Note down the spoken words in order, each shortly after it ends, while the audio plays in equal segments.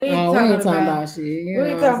ain't talking about shit. We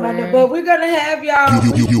ain't talking about that, but we're gonna have y'all.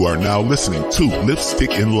 You are now listening to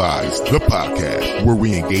Lipstick and Lies, the podcast where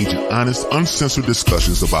we engage in honest, uncensored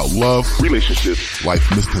discussions about love, relationships, life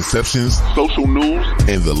misconceptions, social news,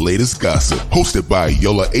 and the latest gossip. Hosted by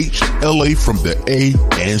Yola H, LA from the A,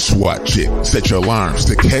 and SWAT Chick. Set your alarms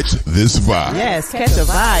to catch this vibe. Yes, catch a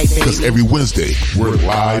vibe, baby. Because every Wednesday, we're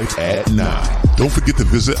live at 9. Don't forget to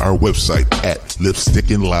visit our website at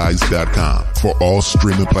lipstickandlies.com for all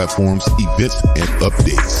streaming platforms, events, and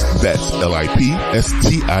updates. That's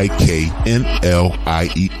LIPSTIKNLIES.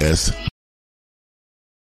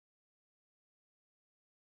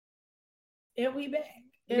 And we back.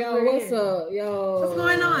 Yo, what's up? Yo. What's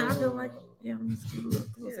going on? I feel like, I'm school.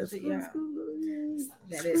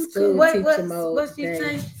 That is school teacher mode. What's she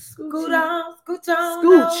saying? Scoot on.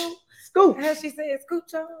 Scooch. How she said,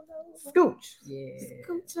 scooch on. Scooch. Yeah.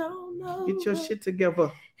 Scooch on. Get your shit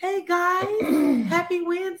together. Hey, guys. Happy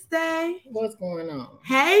Wednesday. What's going on?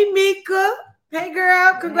 Hey, Mika. Hey,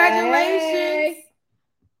 girl. Congratulations. Hey.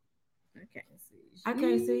 I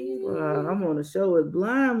can't see you. I'm on the show with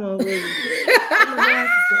blind motherfuckers.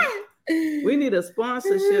 We need a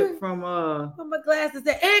sponsorship from Put my glasses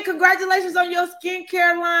there. And congratulations on your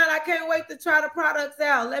skincare line. I can't wait to try the products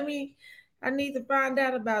out. I need to find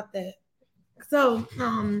out about that. So,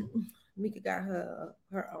 Mika got her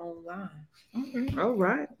own line. Okay. All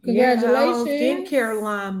right. Congratulations. Skincare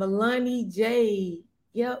line, Melanie J.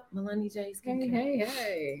 Yep, Melanie J. Skincare.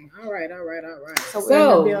 Hey. All right. So we're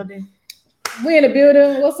in the building. We in the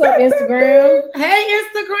building. What's up, Instagram? Hey,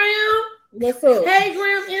 Instagram. What's up? Hey,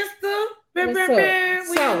 Graham Insta. We in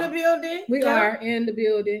the building. We are in the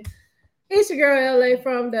building. It's your girl LA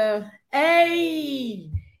from the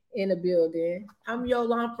Hey. In the building. I'm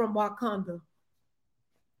Yola. I'm from Wakanda.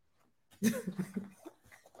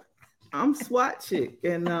 I'm SWAT Chick,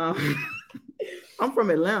 and I'm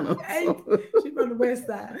from Atlanta. Hey, she's from the west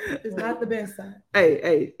side. It's not the best side.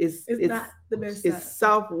 Hey, it's not the best side. It's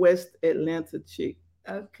Southwest Atlanta Chick.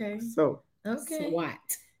 Okay. So okay. SWAT.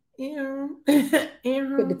 Yeah.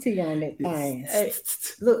 Put the T on that thing. Hey,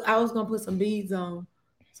 look, I was gonna put some beads on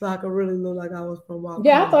so I could really look like I was from Wakanda.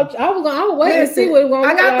 Yeah, I thought I was waiting to see what it was.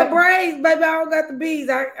 I got the braids, baby. I don't got the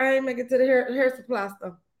beads. I ain't make it to the hair supply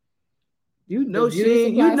stuff. You know she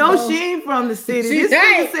ain't from the city. This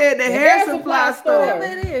thing said the hair supply store.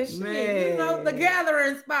 It is. Man. You know, the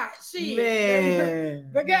gathering spot.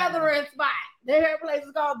 Man. The gathering spot. The hair place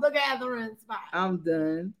is called the gathering spot. I'm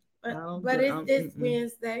done. But it's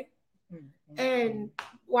Wednesday. And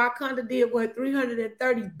Wakanda did what,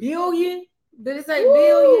 330 billion? Did it say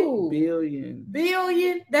billion?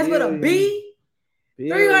 Billion. That's with a B.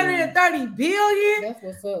 330 billion. That's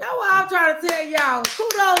what's up. That's what I'm trying to tell y'all.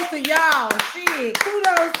 Kudos to y'all. Shit.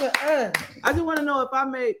 Kudos to us. I just want to know if I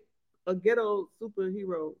make a ghetto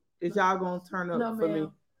superhero, is y'all gonna turn up for me?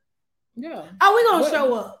 Yeah. Oh, we gonna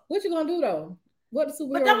show up. What you gonna do though? What the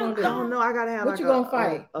superhero gonna do? I don't know. I gotta have what you gonna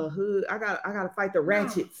fight? A hood. I gotta fight the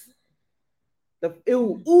ratchets. A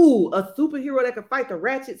superhero that can fight the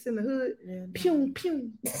ratchets in the hood. Yeah, pew,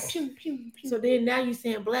 pew, pew, pew, pew. So then now you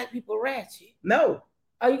saying black people ratchet? No.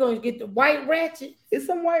 Are you gonna get the white ratchet? It's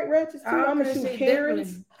some white ratchets too. I'm gonna shoot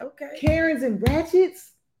Karens. Okay. Karens and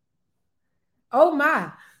ratchets. Oh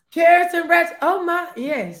my. Karens and ratchets. Oh my.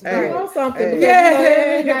 Yes. I know something. Hey.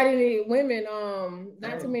 Yeah. Not any women.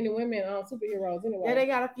 Not too many women superheroes anyway. Yeah, they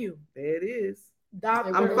got a few. There it is.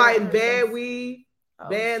 I'm fighting bad weave,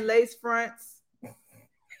 bad lace fronts.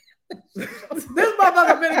 This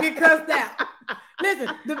motherfucker better get cussed out.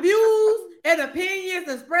 Listen, the views and opinions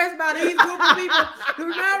expressed by these group of people do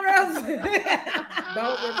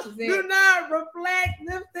not reflect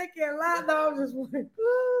Lipstick and Lies. No,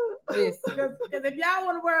 just because if y'all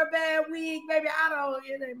want to wear a bad wig, maybe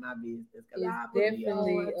it ain't my business. It's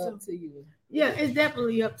definitely up to you. Yeah, it's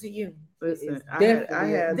definitely up to you. Listen, I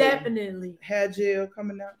had definitely hair gel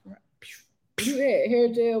coming out. You had hair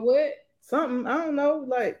gel? What? Something I don't know.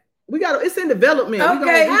 Like it's in development.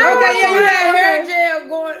 Okay, you had hair gel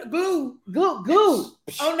going glue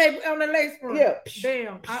on the lace front. Yeah,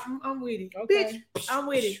 damn, I'm with it. Okay, bitch, I'm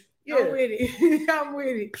with it. Yeah. I'm with it. I'm with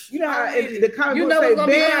it. You know how the comic book what's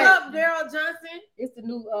gonna say, be up, Daryl Johnson? It's the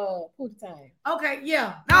new Pootie time. Okay,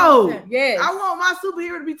 yeah. No, yes. I want my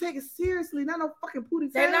superhero to be taken seriously, not no fucking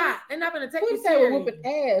Pootie time. They're not gonna take Pootie time with whooping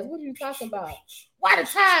ass. What are you talking about? Why the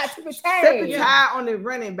tie? Step the tie on the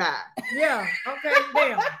running back. Yeah. Okay.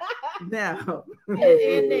 Damn. Now. And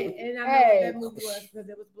I know what that movie was because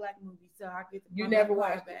it was a black movie, so I get. You never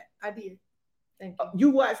watched that. I did. Thank you. You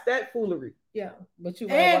watched that foolery. Yeah, but you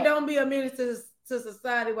and don't be a menace to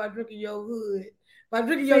society while drinking your hood by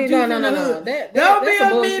drinking your See, juice no. in the hood. Don't Don't be be a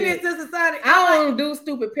a menace to society. I don't do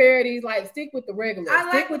stupid parodies. Like, stick with the regular. I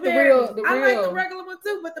like stick the with parodies. the I real. like the regular one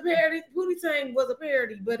too, but the parody, Booty Chain was a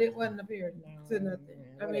parody, but it wasn't a parody to nothing.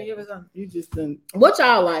 I mean, it was on. You just done. What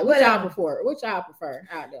y'all like? What y'all Whatever. prefer? What y'all prefer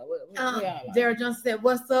out there? What y'all like? Jared Johnson said,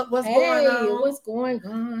 "What's up? What's Hey, going on? what's going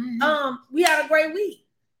on? We had a great week,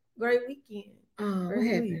 great weekend. What Great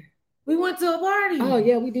happened? week. We went to a party. Oh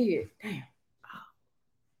yeah, we did. Damn.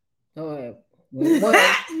 you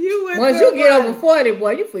Once went to you a get party. over 40,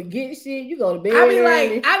 boy, you forget shit. You go to bed. I be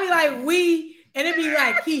early. like we, and it be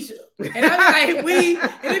like Keisha, and I be like we,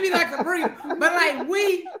 and it be like Sabrina, but like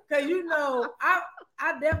we, cause you know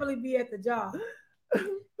I definitely be at the job.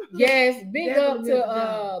 Yes, big up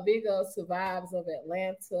Definitely a to Vibes of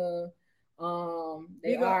Atlanta.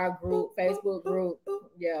 They Big up. are a group, Facebook group. Boop.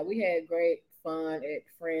 Yeah, we had great fun at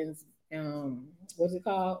Friends. What's it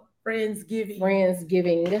called?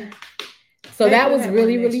 Friendsgiving. So Maybe that we'll was have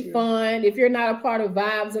really, one next really year. fun. If you're not a part of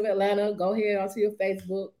Vibes of Atlanta, go ahead onto your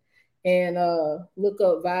Facebook and look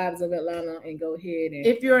up Vibes of Atlanta and go ahead and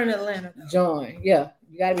If you're in Atlanta, join. Yeah,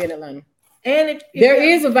 you gotta be in Atlanta. and if There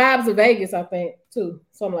you're- is a Vibes of Vegas, I think, too.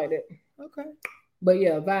 Something like that. okay, But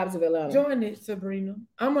yeah, Vibes of Atlanta. join it, Sabrina.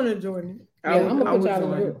 I'm gonna join it. Yeah, I'm gonna put y'all in the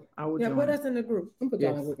join. group. I would Yeah, join. put us in the group. I'm gonna put y'all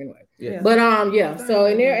in Yes. the group anyway. Yeah. But yeah, so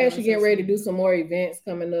and they're Yeah. actually getting ready to do some more events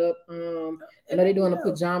coming up. I know they're doing a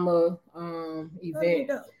pajama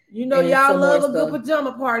event. You know, and y'all some love a more good stuff.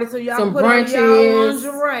 pajama party, so y'all Some put on y'all brunches,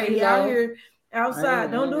 lingerie. you Y'all know. here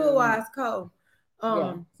outside. Don't do it while it's cold. Yeah,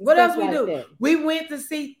 some What stuff else we like do? that. We went to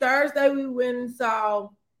see Thursday. We went and saw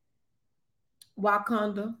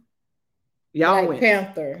Wakanda. Y'all Black went.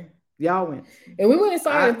 Panther. Y'all went. And we went and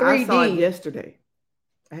saw it in 3D. I saw it yesterday.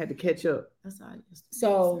 I had to catch up. That's all.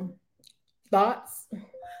 So thoughts?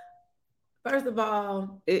 First of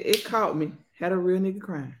all, It caught me. Had a real nigga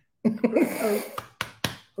crying. a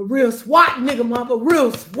real SWAT nigga, mama. A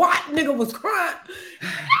real SWAT nigga was crying.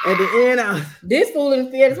 At the end, I was, This fool in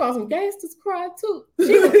the theater saw some gangsters cry too.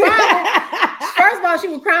 She was crying. First of all, she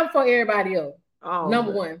was crying before everybody else. oh,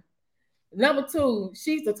 Number man. one. Number two,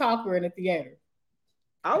 she's the talker in the theater.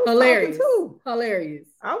 I was Hilarious. talking too. Hilarious.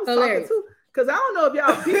 I was Hilarious. talking too. Because I don't know if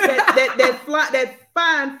y'all peeped that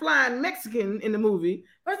fine flying Mexican in the movie.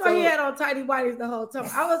 First of all, he So- had on tighty whities the whole time.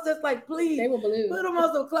 I was just like, please, They were blue. put him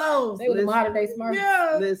on some clothes. They were the Listen. modern day Smurfs.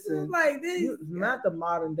 Yeah, Listen. it was like this. Not the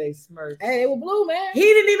modern day Smurfs. Hey, they were blue, man. He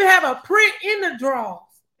didn't even have a print in the drawers.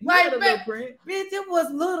 He Like, had a man, little print. bitch, it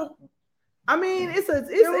was little. I mean, it's was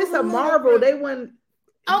a a little Marvel. print. They wouldn't.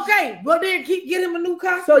 Okay, but then get him a new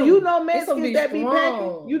costume. So you know It's gonna Mexicans be that be strong.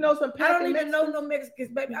 packing. You know some I packing. don't even know Mexicans? no Mexicans,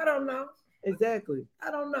 baby. I don't know. Exactly. I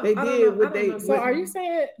don't know. They I don't did know. what I don't they- know. So are you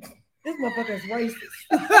saying This motherfucker is racist.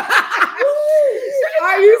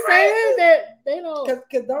 are you saying that they don't Cause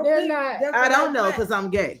don't They're think not- that's I what don't know black. because I'm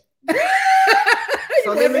gay.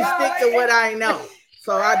 So let me stick to what I know.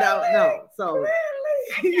 So I don't know. So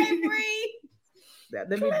I can't breathe. let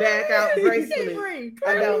me back out gracefully.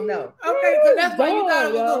 I don't know. Okay, so that's why you thought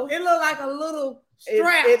it was Yo. little. It looked like a little It-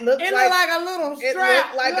 strap. it looked looked like- like a little it strap.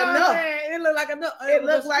 looked like You know what I'm enough. saying? It looked like enough. It was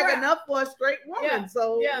a looks like strap. enough for a straight woman. Yeah.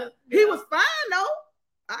 So Yeah. he was fine though.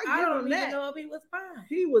 I I give don't him even that. know if he was fine.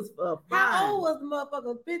 He was fine. How old was the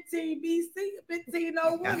motherfucker? 15 BC,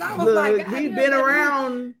 1501. I was Look, like, he goddamn, been baby,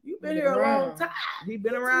 around. You been here a long time. He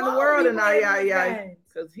been What's around the wrong world with and you I playing these games?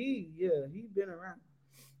 because he been around.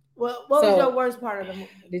 Well, what So- was your worst part of the movie?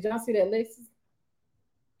 Did y'all see that Lexus?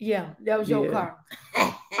 Yeah, that was your Yeah. car.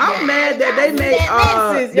 I'm mad that they made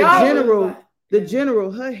Lexus, the y'all. general. The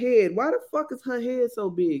general, her head. Why the fuck is her head so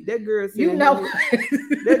big? That girl said. You know.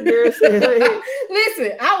 That girl said her head.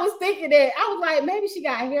 Listen, I was thinking that I was like, maybe she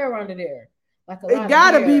got hair under there. Like a lot It of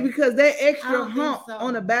gotta hair. be because that I extra don't think hump so.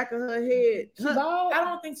 on the back of her head. She Her- bald? I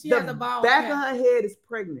don't think she the has a bald back cap. of her head is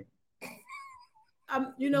pregnant.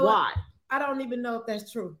 You know what? Why? I don't even know if that's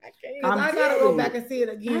true. I can't. 'Cause I'm I gotta telling go you. back and see it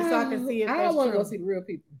again so I can see if I that's don't want to true. go see the real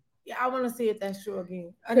people. Yeah, I want to see if that's true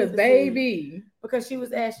again. I need Because to see it. baby, Because she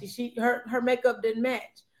was ashy. Her makeup didn't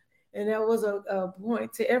match, and that was a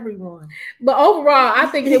point to everyone. but overall, I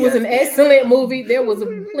think it was an excellent movie. There was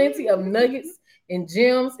plenty of nuggets and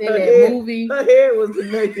gems in Her that head- movie. Her head was the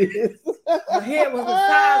nugget. Her head was the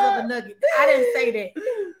size of a nugget. I didn't say that.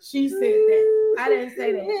 She said that. I didn't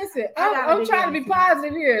say that. Listen, I gotta I'm be trying to be honest.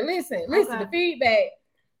 positive here. Listen, Okay. the feedback.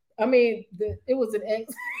 I mean, it was an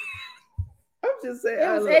I'm just saying.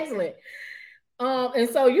 it was excellent. And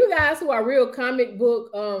so you guys who are real comic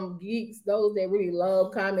book geeks, those that really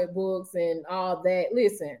love comic books and all that,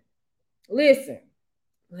 listen,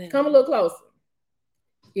 come a little closer.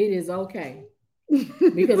 It is okay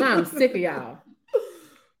because I'm sick of y'all.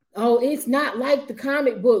 Oh, it's not like the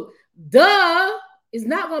comic book. Duh. It's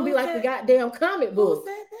not gonna be Who like said- the goddamn comic Who book.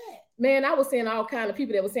 said that? Man, I was seeing all kind of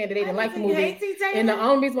people that were saying that they didn't like the movie. Hey, T. Taylor? And the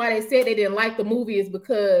only reason why they said they didn't like the movie is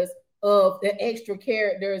because of the extra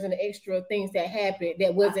characters and the extra things that happened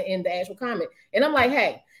that wasn't in the actual comic. And I'm like,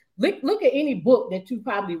 hey, look at any book that you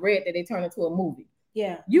probably read that they turn into a movie.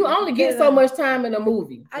 Yeah. You only get so much time in a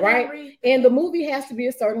movie, right? And the movie has to be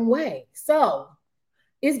a certain way. So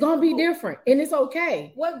it's gonna be different, and it's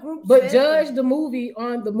okay. What group? But judge the movie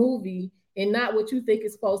on the movie and not what you think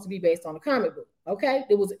it's supposed to be based on the comic book. Okay,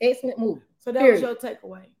 it was an excellent movie. So that was your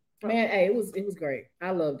takeaway. Man, hey, it was great.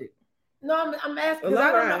 I loved it. No, I'm asking because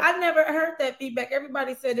I don't know. I never heard that feedback.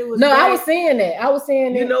 Everybody said it was. No, great. I was saying that. I was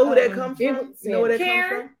saying You that. know who that comes from? You know where that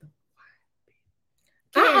Karen? comes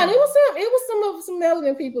from? It was some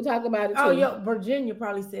melanin people talking about it too. Oh, yeah, Virginia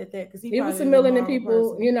probably said that because it was some melanin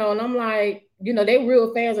people, you know, and I'm like, you know, they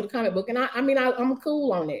real fans of the comic book, and I'm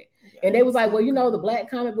cool on it. And they was like, well, you know, the black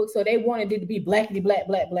comic book, so they wanted it to be blackity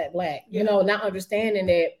black, you know, not understanding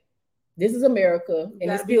that this is America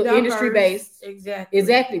and it's still industry based.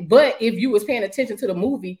 Exactly. But if you was paying attention to the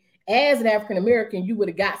movie as an African American, you would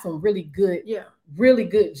have got some really good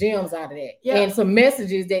gems out of that, and some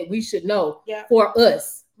messages that we should know for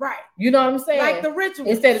us. Right. You know what I'm saying? Like the rituals.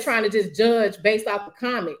 Instead of trying to just judge based off the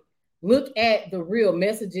comic, look at the real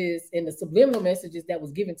messages and the subliminal messages that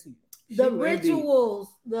was given to you. The rituals,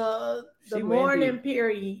 the mourning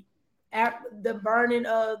period, after the burning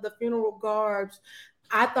of the funeral garbs,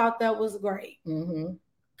 I thought that was great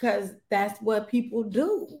because that's what people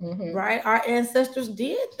do, right? Our ancestors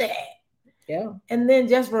did that. Yeah. And then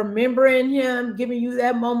just remembering him, giving you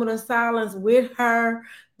that moment of silence with her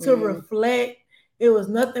to reflect. It was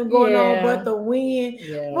nothing going on but the wind.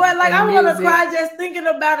 Yeah. But like, I want to cry just thinking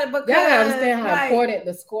about it because y'all gotta understand how important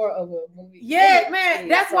the score of a movie is. Yeah, man.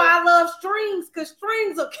 That's why I love strings, because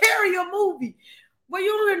strings will carry a movie. Well, you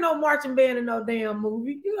don't hear no marching band in no damn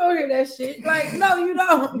movie. You don't hear that shit. Like, no, you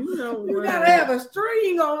don't. You gotta have a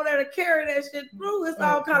string over there to carry that shit through. It's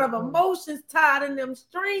all kind of emotions tied in them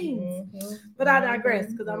strings. But I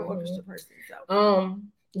digress because I'm an orchestra person. So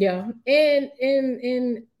yeah. And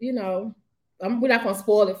you know, we're not gonna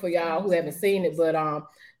spoil it for y'all who haven't seen it, but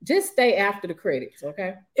just stay after the credits,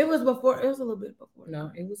 okay? It was before. It was a little bit before. No,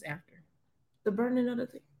 it was after the burning of the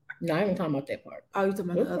thing. No, I ain't talking about that part. Oh, you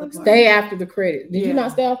talking about the other part? Stay after the credits. Did you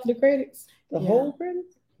not stay after the credits? The whole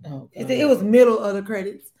credits? Oh, it was middle of the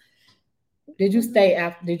credits. Did you stay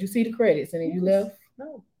after? Did you see the credits and then you left?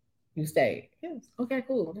 No. You stayed? Yes. Okay,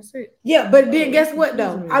 cool. That's it. Yeah, but then guess what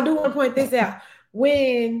though? I do want to point this out.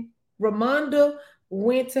 When Ramonda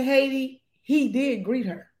went to Haiti, he did greet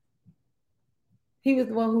her. He was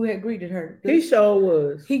the one who had greeted her. He sure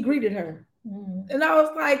was. He greeted her. And I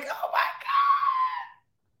was like, oh my God.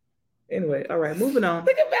 Anyway, all right, moving on.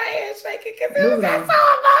 Look at my hand shaking because it was so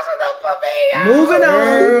emotional for me. Moving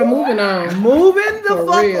on. Girl, moving on. Moving the For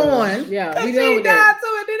fuck real. on. Yeah, we She done with died that.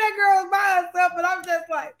 too, and then that girl was by herself, and I'm just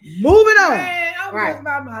like, Moving on. man, I'm just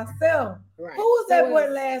by myself. Right. Who was that boy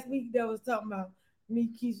last week that was talking about me,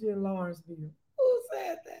 Keisha, and Lawrenceville? Who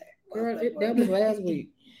said that? Girl, that was last week.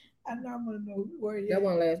 I know I'm gonna know where that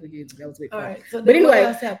wasn't last week either. That was week. All right. So but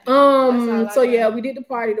anyway, so yeah, we did the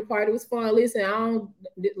party. The party was fun. Listen,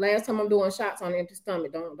 last time I'm doing shots on an empty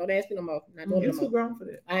stomach. Don't ask me no more. Not doing You're too grown for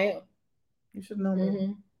that. I am. You should know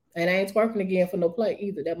more. And I ain't twerking again for no plate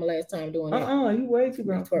either. That's my last time doing that. You way too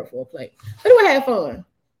grown. Twerk for a plate. But anyway, had fun.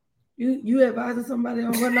 You advising somebody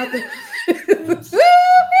on what not to.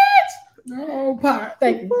 The whole pot.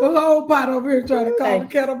 Thank you. The whole pot over here trying to call the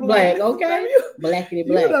kettle black. Okay. Blackity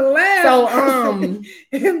black. You're the last so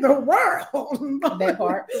in the world. That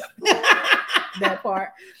part. That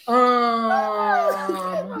part.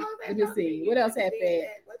 Let me see. What else happened?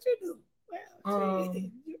 What you do?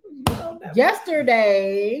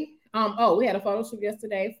 Yesterday. We had a photo shoot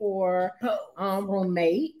yesterday for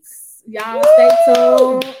roommates. Y'all stay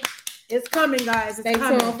tuned. It's coming, guys. Stay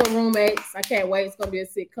tuned for roommates. I can't wait. It's gonna be a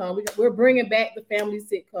sitcom. We're bringing back the family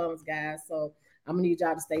sitcoms, guys. So I'm gonna need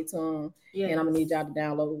y'all to stay tuned, and I'm gonna need y'all to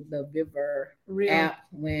download the Viver app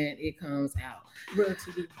when it comes out. Real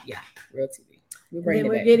TV. Yeah, Real TV.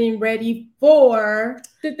 We're getting ready for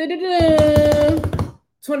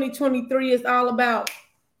 2023. It's all about.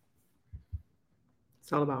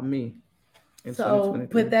 It's all about me. So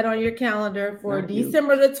put that on your calendar for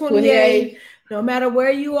December the 28th. No matter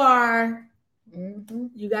where you are,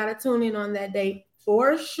 you got to tune in on that date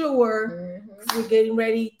for sure. We're getting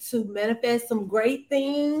ready to manifest some great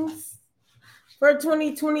things for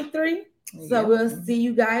 2023. So we'll see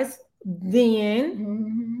you guys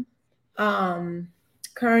then.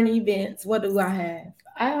 Current events. What do I have?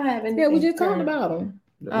 I don't have anything. Yeah, we just talked about them.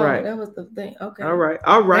 Right. That was the thing. Okay. All right.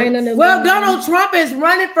 All right. Well, Donald Trump is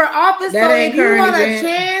running for office, That so ain't if you want a current event.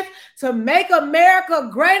 chance to make America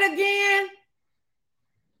great again,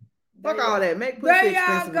 Fuck all that. Make pussy there y'all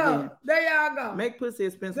expensive go. again. There y'all go. Make pussy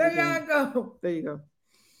expensive There again. y'all go. There you go.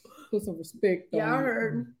 Put some respect. Y'all on it.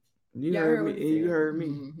 heard. You Y'all heard heard me. what he And you said. heard me.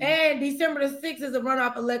 Mhm. And December the 6th is a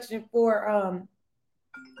runoff election for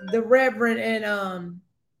the Reverend and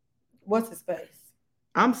what's his face?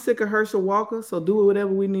 I'm sick of Herschel Walker, so do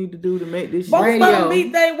whatever we need to do to make this Both shit. of them Radio.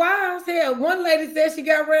 beat their wives. Hell, one lady said she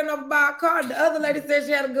got ran over by a car. The other lady said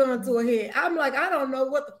she had a gun to her head. I'm like, I don't know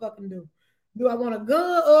what to fucking do. Do I want a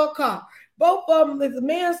gun or a car? Both of them is a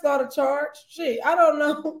manslaughter charge. Shit, I don't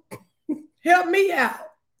know. Help me out.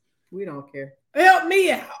 We don't care. Help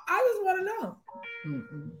me out. I just want to know.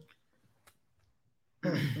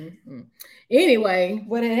 Mm-mm. Mm-mm. Anyway,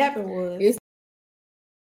 What had happened was It's-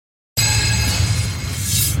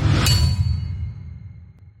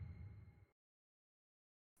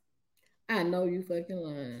 I know you fucking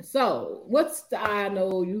lying. So, what's the I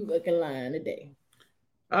know you fucking lying today?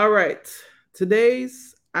 All right.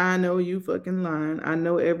 Today's I Know You Fucking Lying. I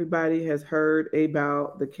know everybody has heard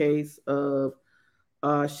about the case of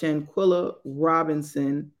Shanquilla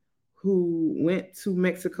Robinson, who went to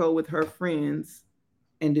Mexico with her friends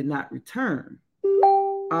and did not return.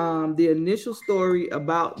 The initial story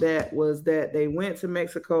about that was that they went to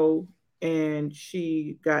Mexico and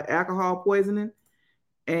she got alcohol poisoning,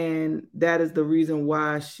 and that is the reason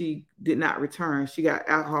why she did not return. She got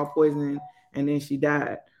alcohol poisoning and then she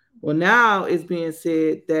died. Well, now it's being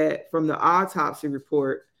said that from the autopsy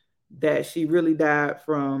report that she really died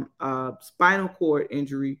from spinal cord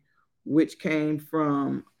injury, which came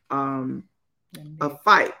from a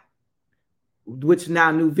fight, which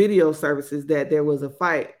now new video services that there was a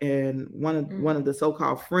fight, and one of the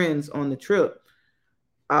so-called friends on the trip,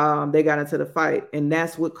 they got into the fight, and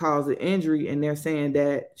that's what caused the injury. And they're saying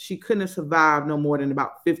that she couldn't have survived no more than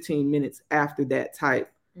about 15 minutes after that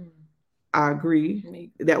type. I agree.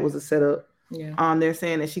 That was a setup. Yeah. They're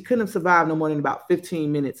saying that she couldn't have survived no more than about 15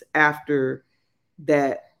 minutes after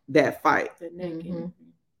that fight. Mm-hmm.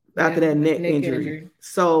 After that neck injury.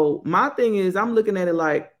 So my thing is, I'm looking at it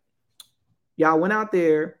like, y'all went out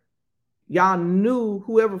there, y'all knew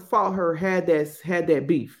whoever fought her had that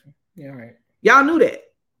beef. Yeah, right. Y'all knew that.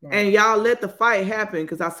 Right. And y'all let the fight happen,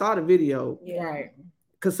 because I saw the video. yeah. Right.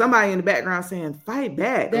 Because somebody in the background saying, fight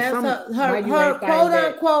back. That's why you her ain't fighting quote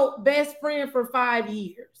back? unquote best friend for 5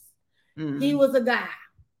 years. He was a guy.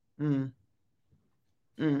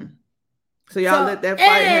 So y'all let that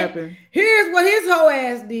fight happen. Here's what his hoe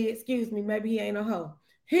ass did. Excuse me, maybe he ain't a hoe.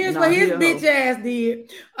 Here's what his bitch ass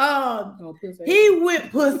did. He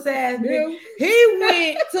went puss ass bitch. He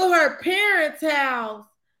went to her parents' house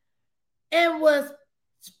and was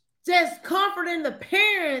just comforting the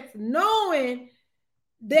parents, knowing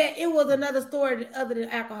that it was another story other than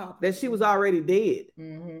alcohol. That she was already dead.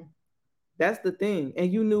 Mm-hmm. That's the thing.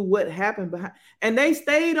 And you knew what happened behind. And they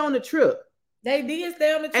stayed on the trip. They did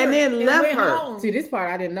stay on the trip and then left went her. home. See, this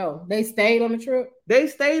part I didn't know. They stayed on the trip. They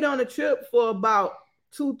stayed on the trip for about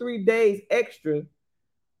 2-3 days extra.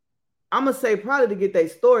 I'm gonna say probably to get their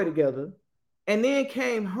story together, and then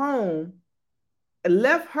came home and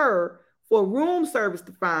left her for room service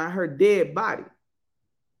to find her dead body.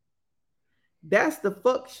 That's the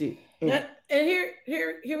fuck shit. And here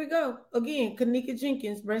we go again. Kanika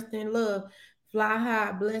Jenkins, rest in love, fly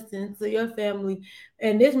high, blessings to your family,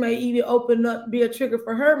 and this may even be a trigger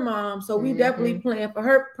for her mom. So we definitely praying for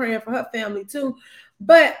her family too.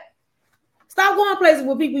 But stop going places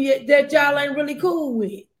with people that y'all ain't really cool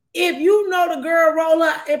with. If you know the girl roll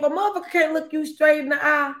up, if a motherfucker can't look you straight in the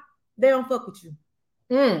eye, they don't fuck with you.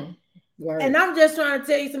 Right. And I'm just trying to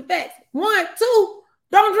tell you some facts. 1, 2,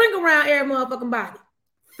 don't drink around every motherfucking body.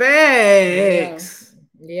 Facts.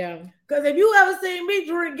 Yeah. Because if you ever seen me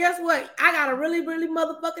drink, guess what? I gotta really, really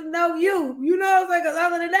motherfucking know you. You know what I'm saying? Because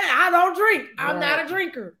other than that, I don't drink. I'm not a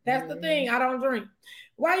drinker. That's the thing. I don't drink.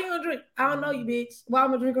 Why you gonna drink? I don't know you, bitch. Why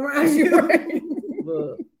I'm gonna drink around you?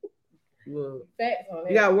 Look. Facts on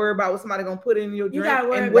You gotta worry about what somebody gonna put in your drink and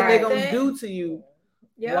about what they're gonna that. do to you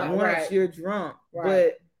once you're drunk. Right.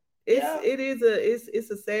 But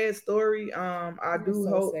it's a sad story. I do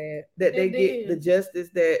hope that they get the justice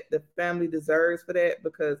that the family deserves for that,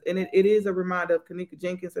 because it is a reminder of Kanika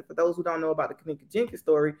Jenkins. And for those who don't know about the Kanika Jenkins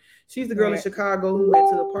story, she's the girl in Chicago who went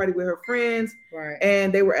to the party with her friends,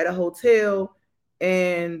 and they were at a hotel,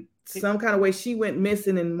 and some kind of way she went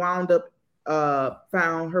missing and wound up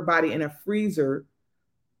found her body in a freezer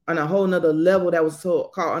on a whole nother level that was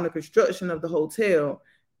called under construction of the hotel.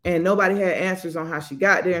 and nobody had answers on how she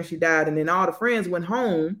got there, and she died. And then all the friends went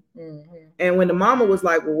home. Mm-hmm. And when the mama was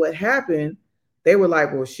like, well, what happened? They were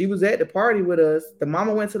like, well, she was at the party with us. The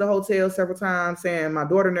mama went to the hotel several times saying, my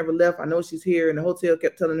daughter never left. I know she's here. And the hotel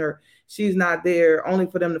kept telling her she's not there, only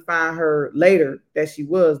for them to find her later that she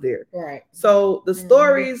was there. Right. So the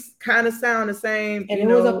stories kind of sound the same. And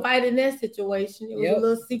was a fight in that situation. It was a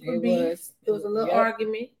little secret beef. It was a little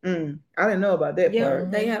argument. I didn't know about that part.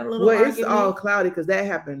 They had a little argument. It's all cloudy because that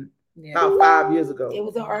happened about 5 years ago. It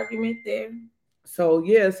was an argument there. So,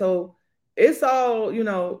 so it's all,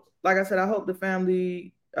 like I said, I hope the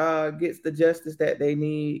family gets the justice that they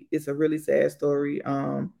need. It's a really sad story.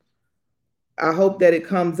 I hope that it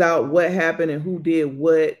comes out what happened and who did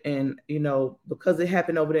what. And, because it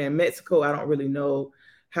happened over there in Mexico, I don't really know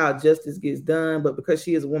how justice gets done. But because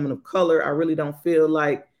she is a woman of color, I really don't feel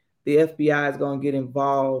like the FBI is going to get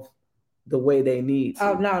involved the way they need to.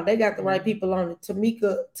 Oh, no, they got the right people on it.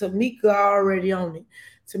 Tamika already on it.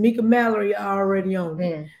 Tamika Mallory already on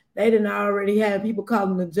it. They didn't already have people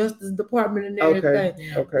calling the Justice Department and everything.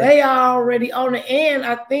 Okay. They already on it. And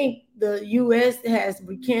I think the U.S. has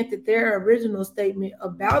recanted their original statement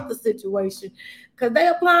about the situation because they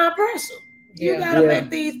applying pressure. You gotta make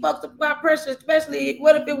these folks apply pressure, especially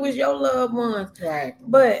what if it was your loved ones. Right.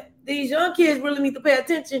 But these young kids really need to pay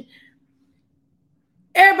attention.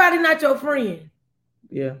 Everybody not your friend.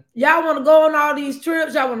 Yeah. Y'all want to go on all these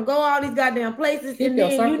trips. Y'all want to go all these goddamn places. Keep and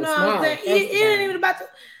then, what I'm saying? It ain't even about to...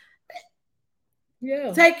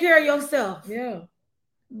 Yeah. Take care of yourself. Yeah.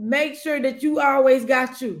 Make sure that you always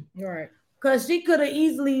got you. Right. Because she could have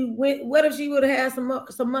easily went. What if she would have had some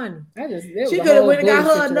money? She could have went and got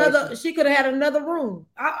her another. She could have had another room.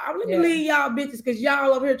 Let me leave y'all bitches because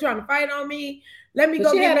y'all over here trying to fight on me. Let me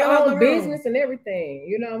go. She had her own business and everything.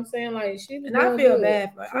 You know what I'm saying? Like she was. And I feel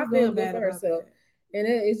bad for. I feel bad for herself. And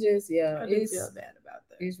it's just I feel bad about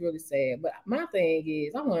that. It's really sad. But my thing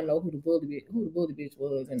is, I want to know who the bully bitch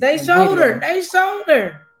was. They showed her.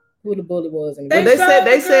 Who the bully was. And they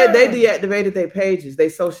said they deactivated their pages,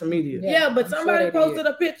 their social media. Yeah, but somebody posted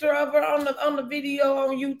a picture of her on the video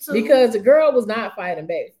on YouTube because the girl was not fighting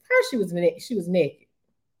back. First, she was naked.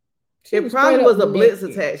 It probably was a blitz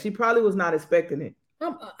attack. She probably was not expecting it.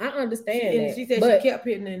 I understand that. She said she kept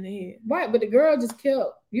hitting her in the head. Right, but the girl just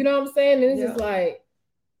kept, you know what I'm saying? And it's just like,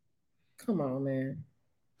 come on, man.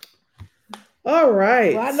 All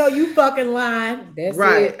right. Well, I know you fucking lying. That's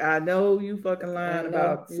right. It. I know you fucking lying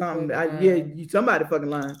about something. Somebody fucking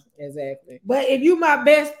lying. Exactly. But if you my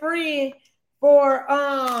best friend for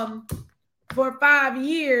 5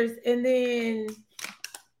 years and then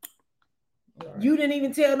you didn't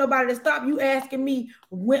even tell nobody to stop, you asking me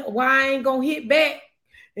why I ain't gonna hit back,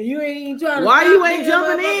 and you ain't even trying to. Why you ain't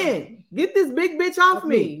jumping in? Get this big bitch off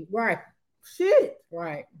me. Right. Shit.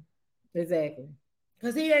 Right. Exactly.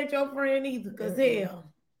 Because he ain't your friend either. Because hell.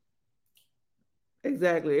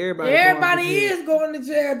 Exactly. Everybody is going to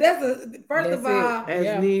jail. First of all,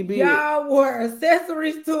 as need be. Y'all were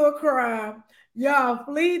accessories to a crime. Y'all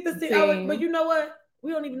flee the city. But you know what?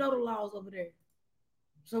 We don't even know the laws over there.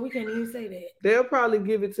 So we can't even say that. They'll probably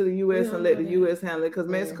give it to the U.S. and let the U.S. handle it because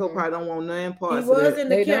Mexico probably don't want none parts. He was in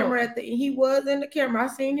the camera he was in the camera. I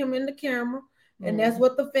seen him in the camera, and that's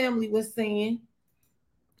what the family was saying.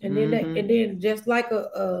 And then and then just like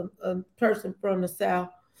a person from the South,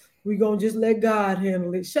 we gonna just let God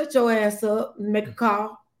handle it. Shut your ass up and make a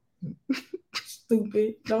call.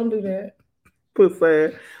 Stupid. Don't do that.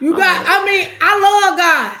 Pussy. I love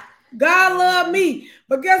God. God love me.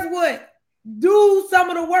 But guess what? Do some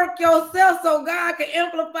of the work yourself so God can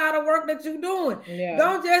amplify the work that you're doing. Yeah.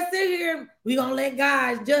 Don't just sit here. We gonna let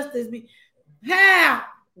God's justice be. How?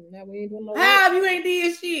 How if you ain't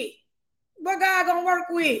did shit? What God gonna work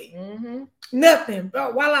with? Nothing.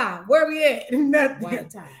 Oh, voila. Where we at? Nothing.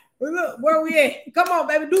 Look, where we at? Come on,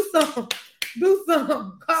 baby. Do something. Do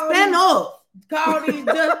something. Stand up. Call these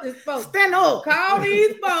justice folks. Stand up. Call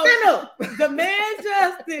these folks. Stand up. Demand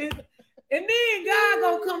justice. And then God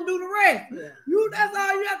gonna come do the rest. Yeah. That's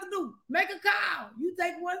all you have to do. Make a call. You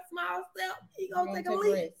take one small step, he gonna take a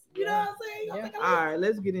leap. You know what I'm saying? All right,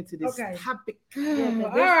 let's get into this topic.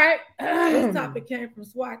 All right. This topic came from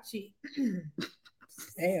SWAT Chick.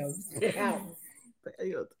 Damn.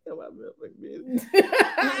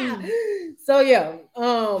 So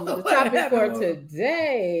the topic for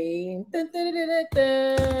today.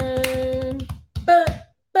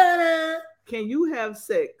 Can you have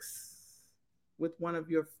sex with one of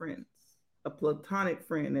your friends, a platonic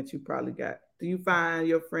friend that you probably got? Do you find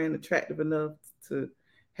your friend attractive enough to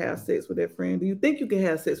have sex with that friend? Do you think you can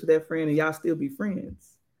have sex with that friend and y'all still be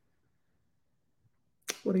friends?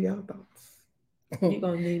 What are y'all thoughts? You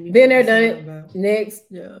gonna need me. Been there, done it. Next.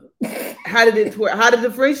 Yeah. How did it work? How did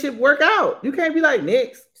the friendship work out? You can't be like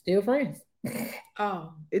next. Still friends.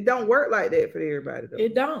 Oh, It don't work like that for everybody though.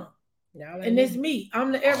 it don't. Y'all And it's me.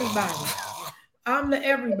 I'm the everybody. I'm the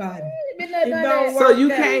everybody. Been there, It done don't that. work. So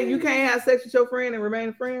you out. can't have sex with your friend and remain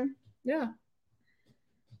a friend? Yeah.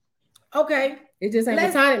 Okay. It just ain't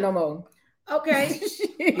Let's- platonic no more. Okay.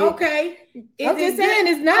 Shit. Okay. I'm just saying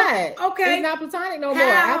it's not. Okay. It's not platonic no more.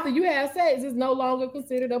 How? After you have sex, it's no longer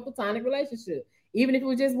considered a platonic relationship. Even if it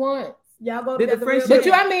was just once. Y'all go Did the together real friendship- But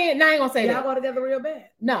you, bad. I mean, I ain't gonna say Y'all that. go together real bad.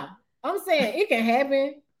 No. I'm saying it can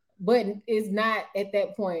happen, but it's not at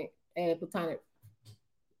that point a platonic.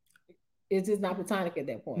 It's just not platonic at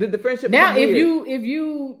that point. Did the friendship Now, become if weird?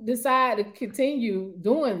 you decide to continue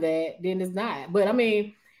doing that, then it's not. But I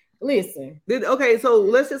mean, listen, Okay, so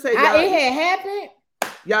let's just say it had happened,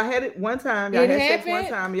 y'all had it one time, y'all It had sex one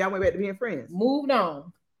happened. time, and y'all went back to being friends. moved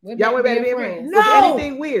on. Y'all went back to being friends. No. Was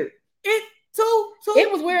anything weird? It too.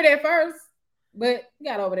 It was weird at first, but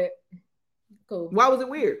got over that. Cool. Why was it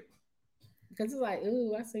weird? Because it's like,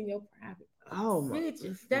 ooh, I seen your private. Oh my!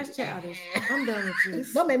 Bitches. That's childish. I'm done with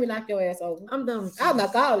you. Don't make me knock your ass over. I'm done with you. I'll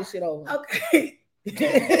knock all this shit over. Okay.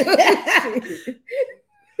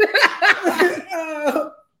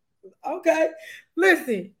 Okay.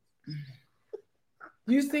 Listen.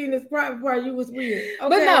 You seen this private part, you was weird. Okay.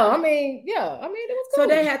 But no, I mean, yeah, I mean, it was cool. So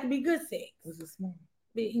they have to be good sex. Was it small?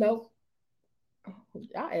 No.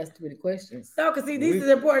 Y'all asked too many questions. No, because see, these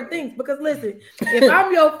are important things. Because listen, if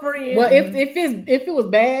I'm your friend, Well, if it was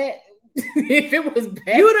bad, if it was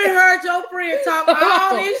bad, you done heard your friend talk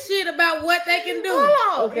all this shit about what they can do.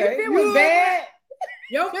 hold on. Okay. If it was bad,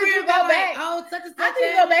 Your Should friend you go go like, back? oh, such and such. I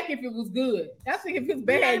think go back if it was good. I think if it's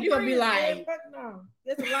bad, you're gonna be like, no,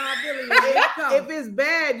 it's a liability. If it's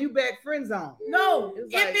bad, you back friend zone. No,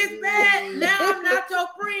 It's if like- it's bad, now I'm not your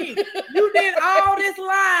friend. You did all this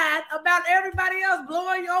lying about everybody else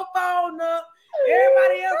blowing your phone up,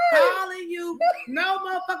 everybody else calling you. No,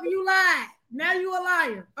 motherfucker, you lied. Now you a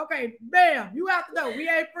liar. Okay, bam, you out the door. We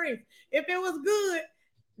ain't friends. If it was good,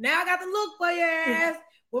 now I got to look for your ass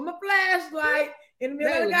with my flashlight in the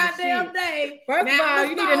middle of the That was the goddamn shit. day. first Now of all, I'm a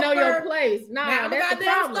you need to know your stalker. place. Now Nah, I'm a that's the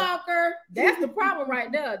goddamn problem. stalker. That's the problem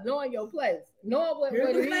right there, knowing your place. Knowing what Here's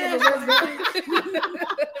it the is and what's going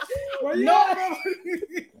Well, you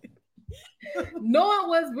knowing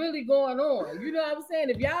what's really going on. You know what I'm saying?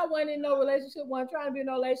 If y'all wasn't in no relationship, wasn't trying to be in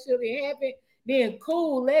no relationship, it happened, then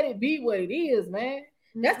cool, let it be what it is, man.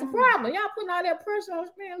 That's the problem. Y'all putting all that pressure on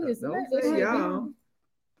man. Listen, Don't let that say shit be. y'all.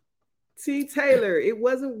 T. Taylor, it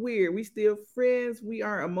wasn't weird. We still friends. We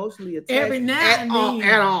aren't emotionally attached Every now and then.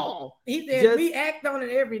 at all. He said Just- we act on it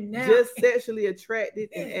every now. Just sexually attracted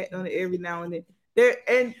and act on it every now and then.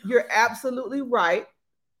 And you're absolutely right.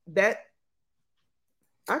 That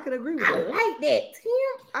I can agree with I that. like that,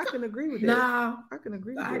 Tim. I can agree with that. Nah, I can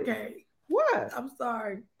agree with I that. can't. Why? I'm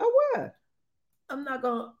sorry. Oh, why? I'm not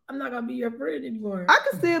gonna be your friend anymore. I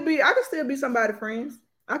can still be somebody's friends.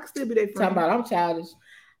 I can still be their friend. Talking about I'm childish.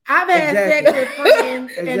 I've had Exactly. sex with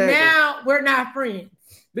friends, and Exactly. now we're not friends.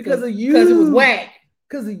 because of you. Because it was whack.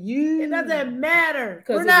 Because of you. It doesn't matter.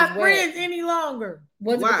 'Cause We're it not was whack. friends any longer.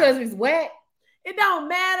 Was it Why? because it's whack? It don't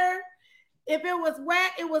matter. If it was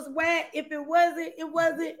whack, it was whack. If it wasn't, it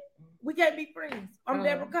wasn't. We can't be friends. I'm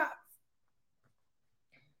Deborah Cox.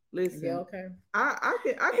 Listen, Yeah, okay.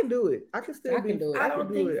 I can do it. I can still I be. can do it. I I can don't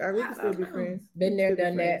do think- it. We I can still don't be know. friends. Been there, Still be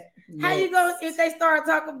done friends. that. How you Next. go if they start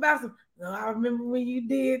talking about some? No, I remember when you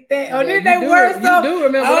did that. Yeah, Oh, then you they do- were so. You do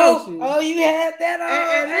remember those shit. Oh, you had that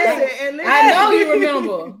on. And listen, I know you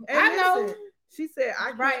remember. And I know. listen, she said,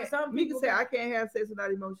 "I Right, can't." some Mika people said, got- "I can't have sex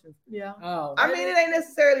without emotions." Yeah. Oh, I mean, it ain't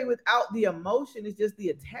necessarily without the emotion. It's just the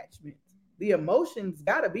attachment. The emotions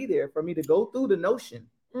got to be there for me to go through the notion.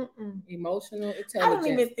 Mm-mm. Emotional I don't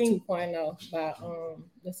even Intelligence think- 2.0 by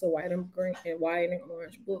that's a white and green and white and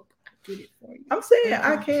orange book. I get it for you. I'm saying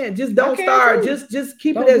I can't. Just don't can start. too. Just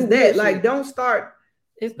keep Don't it as do that. weird Like, shit. don't start.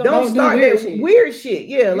 It's Don't gonna do start weird that shit. weird shit.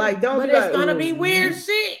 Yeah, like don't. but be it's like, gonna "Ooh." be weird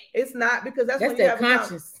shit. It's not because that's That's when you that have a con-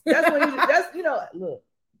 conscience. That's when you. That's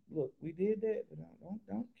Look, we did that, but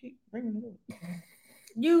don't keep bringing it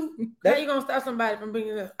up. How you gonna stop somebody from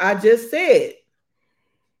bringing it up? I just said,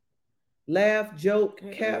 laugh, joke,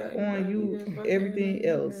 cap on you, everything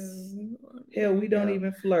else. Hell, we don't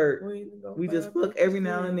even flirt. We just fuck every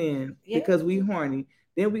now and then because we horny.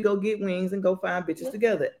 Then we go get wings and go find bitches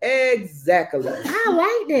together. Exactly. I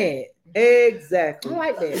like that. Exactly. I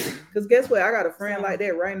like that. Because guess what? I got a friend like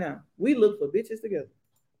that right now. We look for bitches together.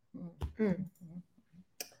 Mm.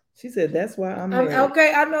 She said, that's why I'm married.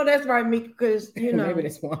 Okay, I know that's right, Mika, because you know Maybe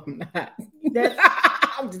that's why I'm not. that's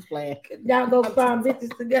I'm just playing. Y'all go find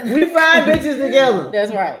bitches together. We find bitches together.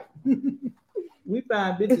 That's right. We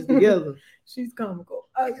find bitches together. She's comical.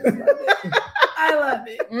 I love it. I love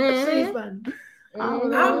it. She's funny.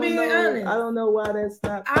 I'm being honest. I don't know why that's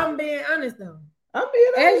not. I'm being honest though. I'm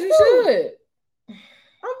being honest. As you should.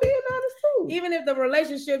 I'm being honest too. Even if the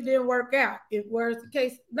relationship didn't work out, if was the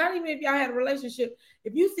case, not even if y'all had a relationship,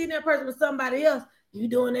 if you see that person with somebody else, you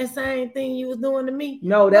doing that same thing you was doing to me.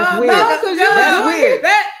 No, that's weird. That's weird.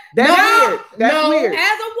 That's weird.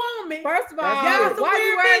 As a woman, First of all, y'all some why weird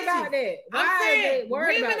you worried bitches. about that? I'm Why saying they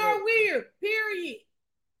worried women about are that? weird, period.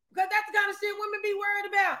 Because that's the kind of shit women be worried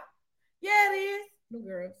about. Yeah, it is. Them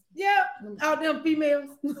girls. Yeah. All them females.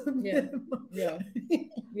 Yeah. Yeah.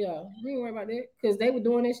 Yeah. We ain't worried about that. Because they were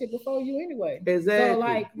doing that shit before you anyway. Exactly. So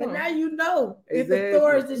like, But now you know if Exactly. the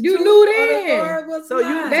stories is You true knew or the then. story was So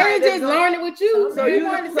you lies. they ain't just learning with you. So you you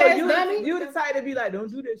want to say dummy. the type to be like, don't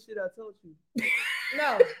do that shit I told you.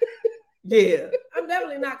 No, Yeah. I'm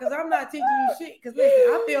definitely not, because I'm not teaching you shit. Because listen,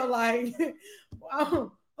 I feel like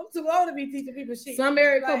I'm too old to be teaching people shit. Some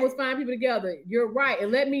married Like- couples find people together. You're right.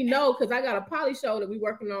 And let me know, because I got a poly show that we're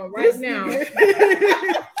working on right now.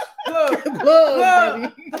 Look, Plug,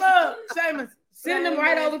 baby. look, Seamus. Send them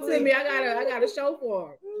right over to me. I got a show for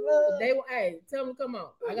them. Look. They hey, tell them come on.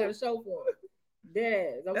 I got a show for them.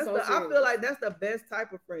 Yes, I'm so I serious. feel like that's the best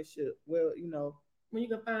type of friendship. Well, you know. When you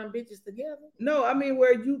can find bitches together. No, I mean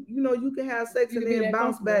where you can have sex You and can be then that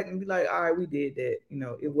bounce comfortable. back and be like, all right, we did that. You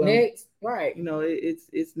know, it was Next, right. you know,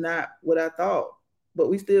 it's not what I thought, but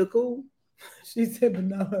we still cool. She said, but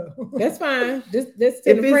no. That's fine. Just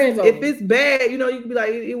send the friends over. If it's bad, you know, you can be like,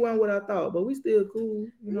 it wasn't what I thought, but we still cool.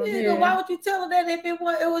 You know, Nigga, Yeah. why would you tell her that if it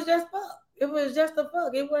was just fuck? It was just a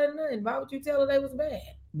fuck. It wasn't nothing. Why would you tell her they was bad?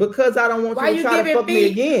 because I don't want Why you you to try to giving fuck me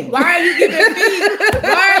feed- again. Why are you giving feedback?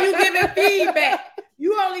 Why are you giving feedback?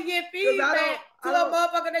 You only get feedback to I a don't-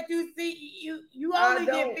 motherfucker that you see. You I only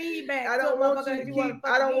don't- get feedback. I to a don't want motherfucker you that to you wanna keep.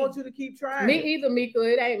 fuck I don't again. want you to keep trying. Me it. either, Mika.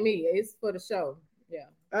 It ain't me. It's for the show. Yeah.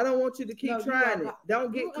 I don't want you to keep No, you trying are it. not.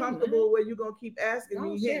 Don't You get are comfortable where you're gonna keep asking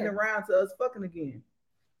Don't me, hitting share. around to us fucking again.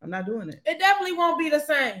 I'm not doing it. It definitely won't be the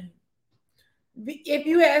same. If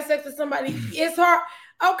you had sex with somebody, it's hard.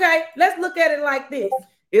 Okay, let's look at it like this.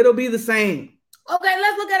 It'll be the same. Okay,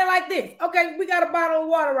 let's look at it like this. Okay, we got a bottle of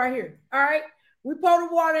water right here. All right, we pour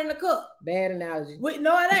the water in the cup. Bad analogy.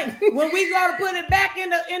 No, it ain't. When we go to put it back in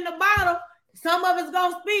the bottle, some of it's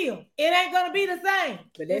gonna spill. It ain't gonna be the same.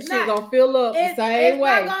 But that It's shit not. gonna fill up the It's same way.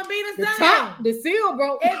 not gonna be the The same. top, the seal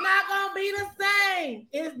broke. It's not gonna be the same.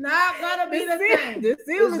 It's not gonna be the same. The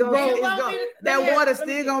seal It's is gonna, broke. it's gonna gonna- be the- that yeah, water let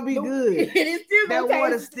me still see. gonna be good. It is still That gonna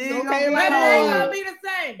water taste- still gonna gonna taste be like But it ain't home. gonna be the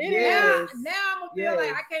same. It is. Now I'm gonna feel like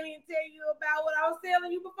Yes. I can't even tell you about what I was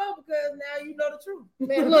telling you before because now you know the truth.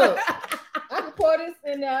 Man, look, I can pour this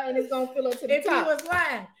in there and it's gonna fill up to the If you top. was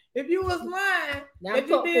lying, Now if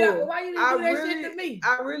you cup did, full. why you I didn't do that really, shit to me?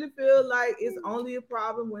 I really feel like it's only a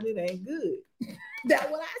problem when it ain't good.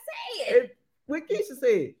 That's what I said. What Keisha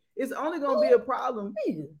said, it's only gonna be a problem.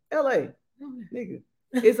 LA, nigga,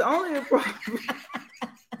 it's only a problem.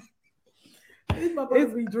 These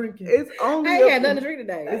motherfuckers be drinking. It's only I a, ain't had nothing to drink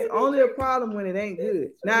today. it's only a problem when it ain't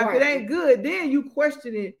good. Now, if Right. it ain't good, then you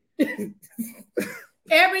question it.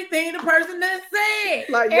 Everything the person done said.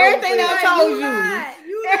 Like Everything yo, I said, told you you. lied.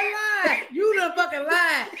 You done lied. You done fucking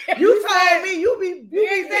lied. you told me you be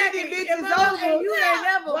Exactly. bending If bitches I- over. and you ain't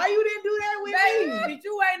never. Why you didn't do that with Baby, me? bitch,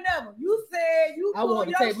 you ain't never. You said you I pull want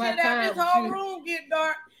to your take shit my out, time this with whole you. room get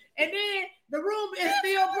dark, and then the room is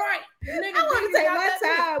still bright. The nigga I want bitches to take got my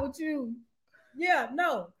that time with you. bitch. Yeah,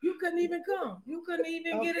 no, you couldn't even come. You couldn't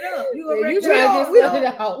even get it up. You Man, already you trying to get we stuff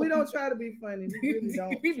don't, out. we don't try to be funny. We really don't.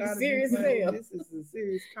 We be try to serious as funny. hell. This is a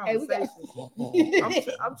serious Hey, we got-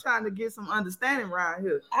 conversation. I'm trying to get some understanding around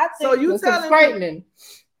here. I So think you There's some telling me? straightening.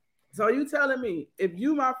 So you telling me if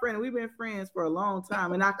you my friend, we've been friends for a long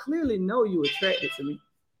time, and I clearly know you attracted to me.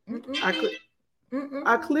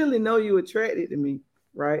 I clearly know you attracted to me,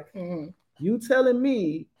 right? Mhm. You telling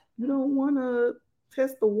me you don't want to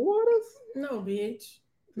test the waters? no, bitch.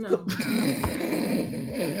 No.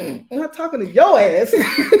 I'm not talking to your ass. Stupid,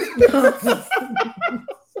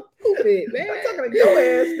 man. I'm talking to your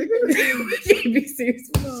ass, nigga. Can't be serious.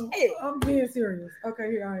 No, I'm being serious. Okay,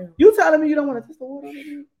 here I am. You telling me you don't want to test the water?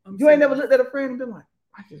 You I'm ain't never serious. looked at a friend and been like,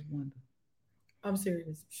 I just wonder. I'm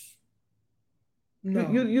serious. No.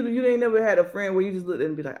 No. You ain't never had a friend where you just looked at it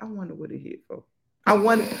and be like, I wonder what it hit for. I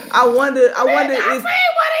wonder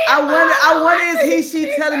is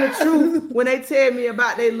he telling the truth when they tell me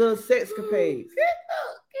about their little sex capades.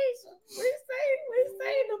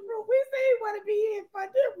 We say what it be in for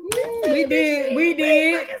them. We did, and we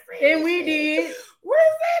did. We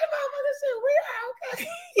say the motherfucker shit. We are okay.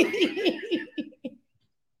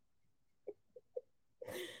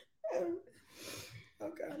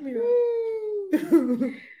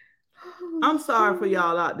 I'm sorry for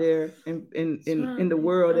y'all out there in the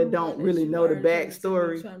world that don't really know the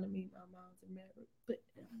backstory. Trying to meet my mom's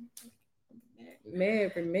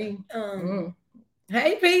Mad for me.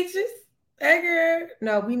 Hey, Peaches. Hey, girl.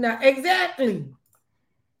 No, we not. Exactly.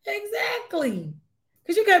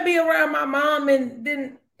 Because you can't be around my mom and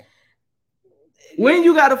then. When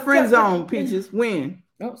you got a friend zone, Peaches? When?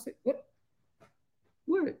 Oh, see, what?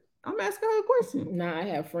 I'm asking her a question. Nah, I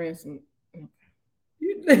have friends. Hey,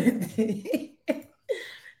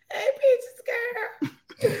 Peaches, girl.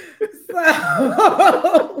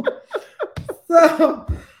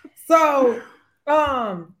 So,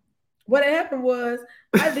 what happened was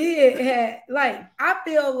I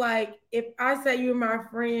feel like if I say you're my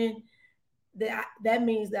friend, that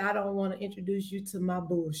means that I don't want to introduce you to my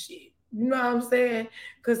bullshit. You know what I'm saying?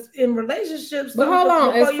 Because in relationships, but hold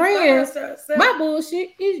on, as friends, my bullshit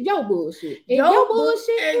is your bullshit. Your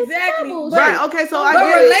bullshit exactly. is my bullshit. Right? Okay, so I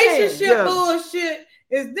get relationship it. bullshit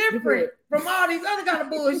is different from all these other kind of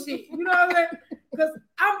bullshit. You know what I'm saying? Because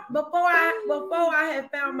before I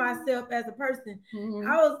had found myself as a person,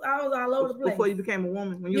 I was all over the place. Before you became a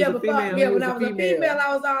woman, when you was a female. When I was a female,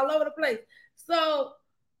 I was all over the place. So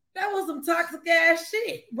that was some toxic ass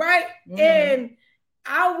shit, right? And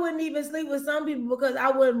I wouldn't even sleep with some people because I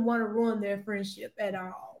wouldn't want to ruin their friendship at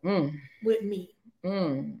all with me.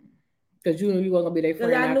 Because you knew you weren't gonna be their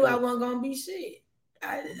friend. Because I knew I wasn't gonna be shit.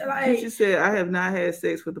 She said, I have not had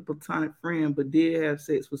sex with a platonic friend, but did have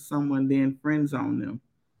sex with someone, then friends on them.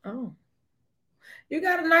 Oh. You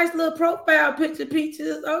got a nice little profile picture,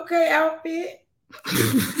 Peaches. Okay, outfit.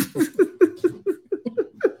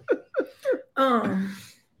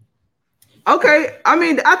 Okay, I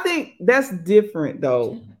mean, I think that's different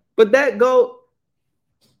though. But that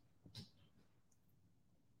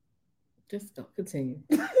just don't continue.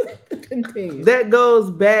 That goes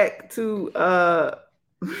back to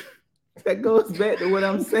what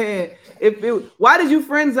I'm saying. Why did you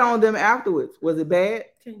friend zone them afterwards? Was it bad?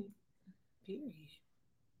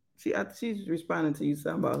 She's responding to you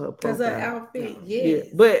something about her profile. Because her outfit, yes.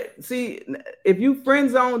 Yeah. But see, if you friend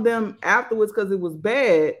zoned them afterwards because it was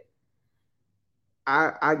bad,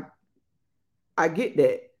 I get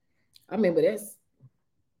that. I mean, but that's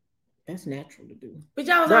natural to do. But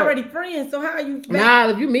y'all was already friends, so how are you? Nah,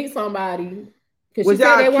 if you meet somebody, because she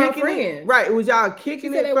said they weren't friends, right? Was y'all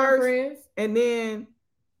kicking it first, friends, and then,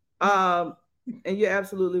 and you're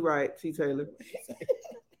absolutely right, T. Taylor.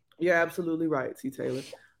 You're absolutely right, T. Taylor.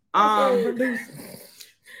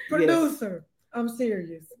 Producer, yes. I'm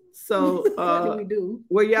serious. So, what do we do?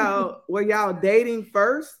 Were y'all dating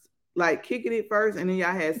first? Like kicking it first, and then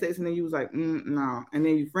y'all had sex, and then you was like, no, and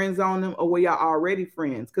then you friend zone them, or were y'all already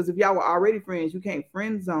friends? Because if y'all were already friends, you can't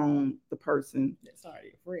friend zone the person. That's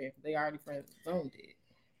already a friend. They already friend zoned it.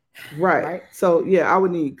 Right. So yeah, I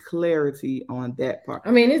would need clarity on that part.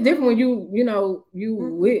 I mean, it's different when you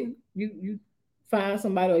find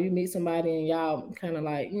somebody or you meet somebody and y'all kind of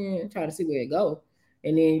like trying to see where it go,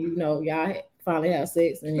 and then y'all finally have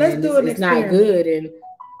sex, and it's not good, and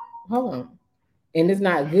hold on. And it's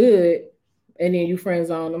not good, and then you friend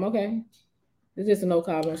zone them. Okay, it's just a no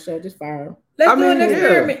comment show. Just fire them. Let's do an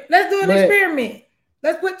experiment.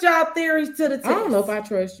 Let's put y'all theories to the test. I don't know if I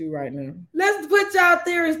trust you right now. Let's put y'all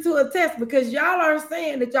theories to a test because y'all are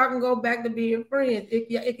saying that y'all can go back to being friends.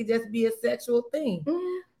 It could just be a sexual thing.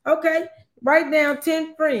 Mm-hmm. Okay, write down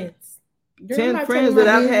 10 friends. 10 friends that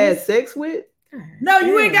I've had sex with. No,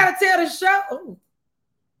 you ain't gotta tell the show. Ooh.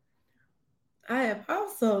 I have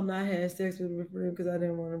also not had sex with my friend because I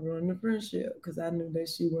didn't want to ruin the friendship because I knew that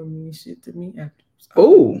she wouldn't mean shit to me afterwards.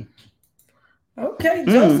 Oh, okay,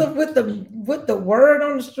 Joseph with the word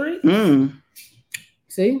on the street.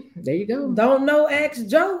 See, there you go. Don't know, ask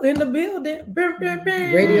Joe in the building.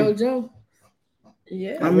 Radio Joe.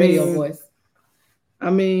 Yeah, radio voice.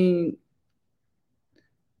 I mean,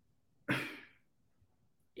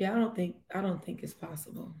 yeah, I don't think it's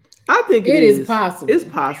possible. I think it is possible. It's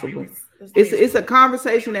possible. It's a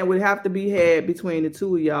conversation that would have to be had between the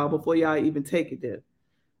two of y'all before y'all even take it there.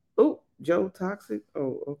 Oh, Joe toxic?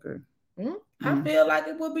 Oh, okay. I feel like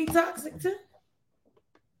it would be toxic too.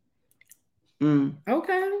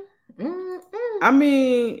 Okay. I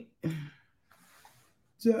mean,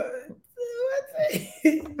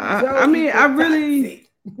 I really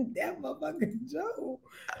that motherfucker Joe.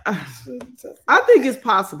 I think it's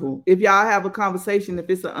possible if y'all have a conversation, if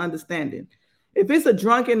it's an understanding. If it's a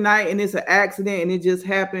drunken night and it's an accident and it just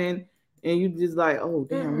happened and you just like, oh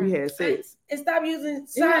damn, we had sex. And stop using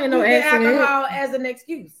alcohol as an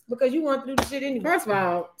excuse because you want to do the shit anyway. First of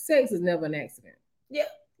all, sex is never an accident. Yeah,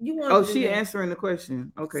 You want? Oh, she answering the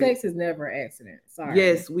question. Okay. Sex is never an accident. Sorry.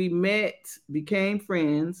 Yes, we met, became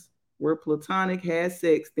friends, were platonic, had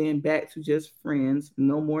sex, then back to just friends.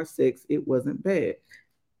 No more sex. It wasn't bad.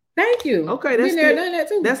 Thank you. Okay, that's been there, done that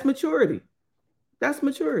too. That's maturity. That's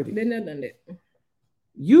maturity. Been there, done that.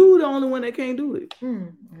 You the only one that can't do it.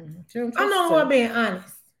 I'm the only one being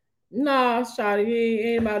honest. No, Shawty, it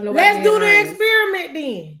ain't about nobody. Let's do the honest. experiment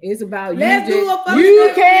then. It's about Let's you. do a fucking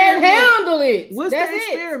You can't experiment. handle it. What's That's the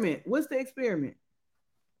experiment? What's the experiment?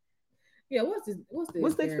 Yeah, what's the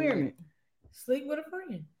experiment? Sleep with a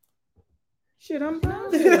friend. Shit, I'm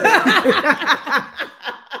done.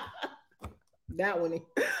 That one.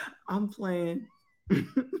 I'm playing.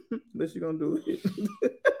 Unless you're gonna do it.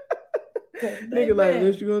 Nigga like,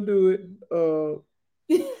 unless you're gonna do it.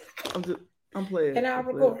 I'm playing. And I'll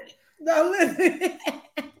record it. No, listen.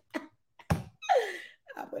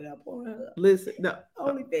 I put up on her. Listen, no.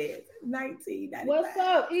 OnlyFans, 1995. What's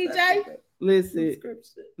up, EJ? Listen. It's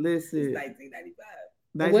 1995.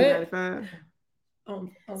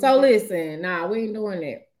 1995. So listen, nah, we ain't doing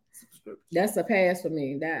that. That's a pass for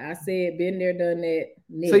me. That I said, been there, done that.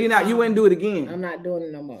 Next. So you wouldn't do it again? I'm not doing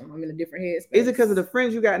it no more. I'm in a different headspace. Is it because of the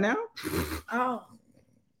friends you got now? Oh,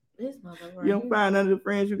 this motherfucker. You don't find none of the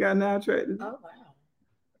friends you got now attractive? Oh wow,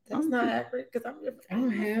 that's not accurate because I'm different. I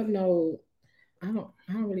don't have no. I don't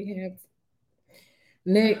really have.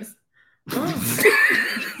 Next.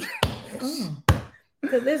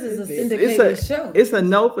 Because this is a syndicated show. It's a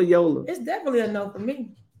no for Yola. It's definitely a no for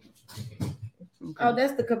me. Okay. Oh,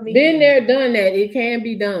 that's the comedian. Been there, done that. It can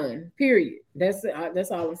be done. Period. That's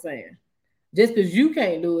all I'm saying. Just because you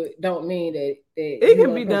can't do it, don't mean that it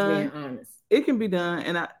can be done. Being honest. It can be done,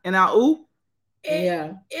 and I oop.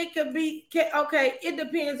 It could be okay. It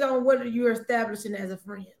depends on whether you're establishing as a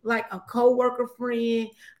friend, like a co-worker friend,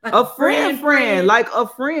 like a friend, like a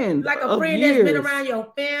friend that's been around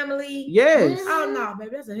your family. Yes. Oh no, baby,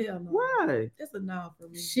 that's a hell no. Why? That's a no for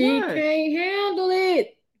me. She can't handle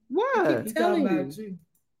it. Why? He's talking about you.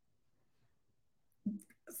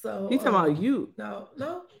 So he's talking about you. No,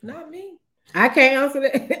 not me. I can't answer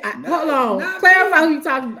that. Hold on. Clarify who you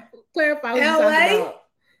talking about. Clarify who you talking about.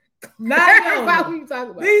 Not who you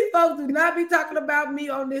talking about. These folks do not be talking about me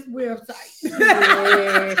on this website.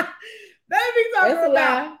 Yeah. They be talking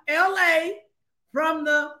about LA from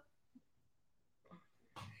the.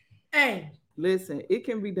 Hey. Listen, it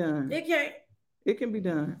can be done. It can't. It can be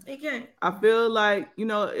done. It can't. I feel like,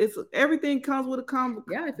 it's everything comes with a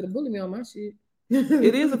Y'all have to bully me on my shit.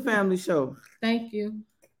 It is a family show. Thank you.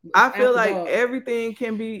 I feel like everything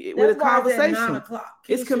can be with a conversation.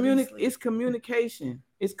 It's communication.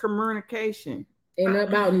 It's communication. And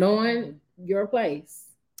about knowing your place.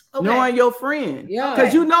 Okay. Knowing your friend. Yeah.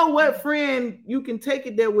 Because you know what friend you can take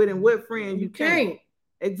it there with and what friend you can't.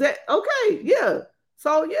 Exactly. Okay. Yeah.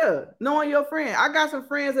 So yeah, knowing your friend. I got some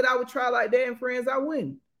friends that I would try like that and friends I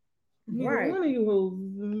wouldn't. Right. One of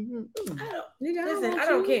you I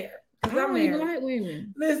don't care. Because I'm married. Even like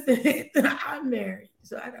women. Listen, I'm married,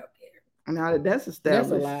 so I don't care. Now that that's established.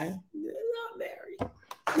 That's a lie. I'm married.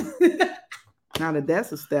 Now that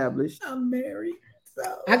that's established. I'm married.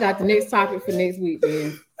 So I got the next topic for next week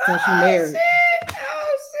then. Since you married.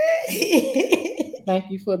 Oh shit. Thank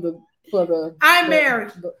you for the I'm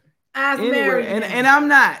married. Married. And I'm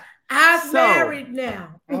not. I'm married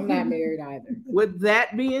now. I'm not married either. With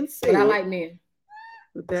that being said. But I like men.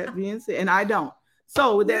 With that being said, and I don't.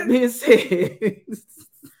 So with that being said,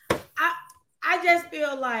 I just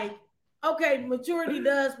feel like, okay, maturity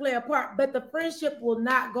does play a part, but the friendship will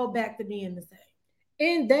not go back to being the same.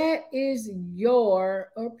 And that is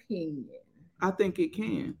your opinion. I think it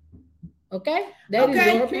can. Okay? That is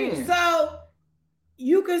your opinion. So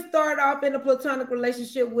you can start off in a platonic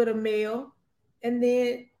relationship with a male, and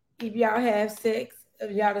then if y'all have sex,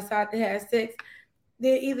 if y'all decide to have sex,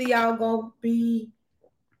 then either y'all gonna be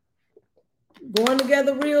going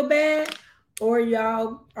together real bad, or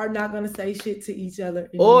y'all are not gonna say shit to each other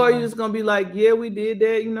anymore. Or you're just gonna be like, yeah, we did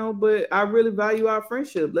that, but I really value our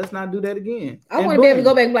friendship. Let's not do that again. I want to be able to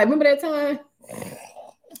go back and be like, remember that time?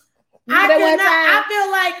 I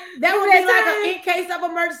feel like that would be like an in case of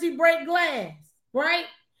emergency break glass, right?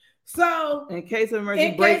 So in case of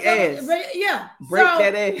emergency break ass. Break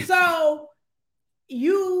that ass. So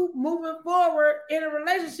you moving forward in a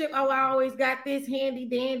relationship, I always got this handy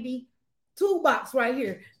dandy toolbox right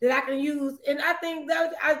here that I can use, and I think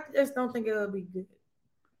that I just don't think it'll be good.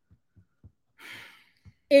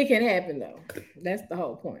 It can happen though. That's the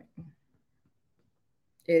whole point.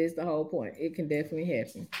 It is the whole point. It can definitely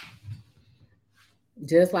happen.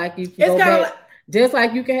 Just like you can go back, just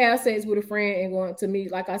like you can have sex with a friend and going to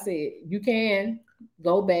meet. Like I said, you can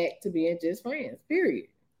go back to being just friends. Period.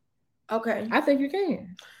 Okay. I think you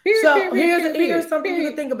can. Here's something you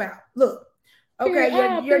can think about. Look. Okay,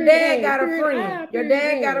 your dad got a friend. Your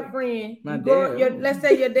dad got a friend. Let's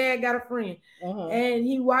say your dad got a friend, and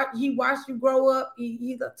he watched you grow up.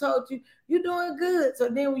 He told you you're doing good. So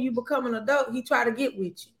then when you become an adult, he tried to get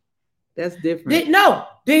with you. That's different.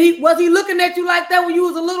 Was he looking at you like that when you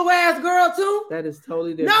was a little ass girl too? That is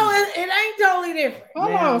totally different. No, it ain't totally different.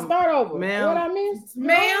 Hold on, start over. Ma'am. What I missed?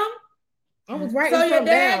 Ma'am. I was right. So your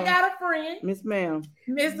dad got a friend. Miss Ma'am.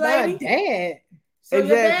 Miss Lady. Dad. So your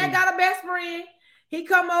dad got a best friend. He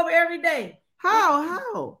come over every day.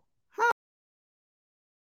 How?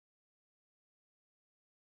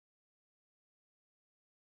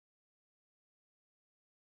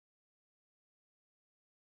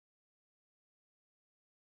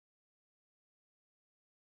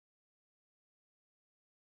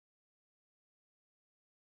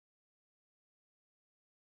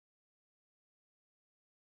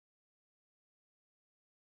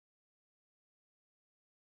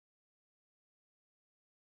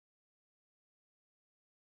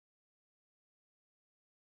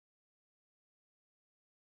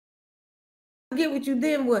 Get with you,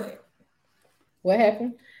 then what? What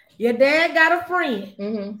happened? Your dad got a friend.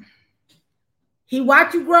 Mm-hmm. He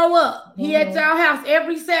watched you grow up. He at your house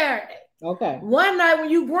every Saturday. Okay. One night when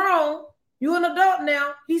you grown, you an adult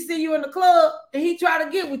now, he see you in the club and he try to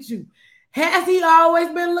get with you. Has he always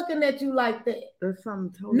been looking at you like that? That's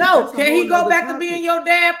something totally. No. Can he go back to being your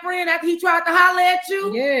dad friend after he tried to holler at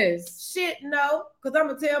you? Yes. Shit, no. Because I'm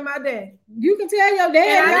going to tell my daddy. You can tell your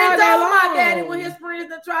dad. And I didn't tell my daddy when his friends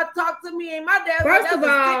that tried to talk to me. And my dad was a sick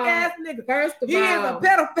ass nigga. He is a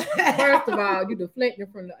pedophile. First of all, you deflecting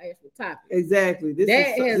from the actual topic. Exactly. That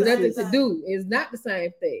has nothing to do. It's not the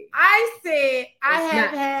same thing. I said I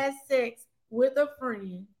have had sex with a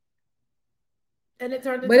friend. And it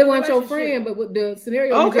turned into it wasn't your friend, but with the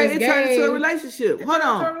scenario. Okay, it turned into a relationship. Hold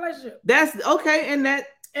on. That's okay, and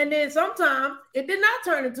then sometimes it did not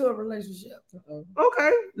turn into a relationship.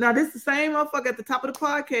 Okay. Now this is the same motherfucker at the top of the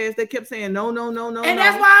podcast that kept saying no. And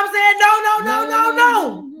that's why I'm saying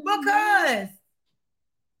no. Because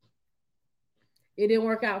it didn't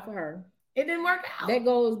work out for her. It didn't work out. That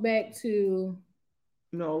goes back to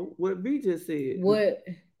what V just said.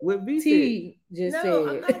 What T just said. No,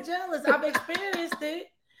 I'm not jealous. I've experienced it.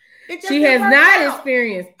 She has not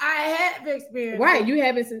experienced. I have experienced. Right, you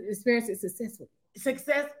haven't experienced it successfully.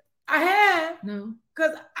 Success. I have. No,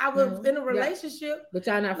 because I was in a relationship. But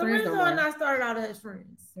y'all not friends no more. And I started out as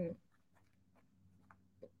friends.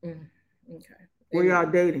 Okay. Were y'all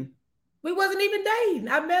dating? We wasn't even dating.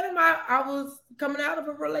 I met him. I was coming out of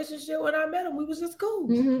a relationship when I met him. We was just cool.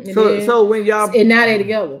 Mm-hmm. So when y'all and now they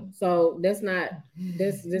together. So that's not.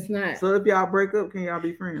 So if y'all break up, can y'all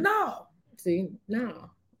be friends? No. See,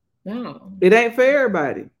 no. It ain't for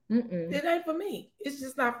everybody. Mm-mm. It ain't for me. It's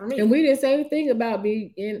just not for me. And we didn't say anything about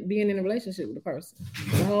being in a relationship with a person.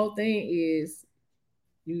 The whole thing is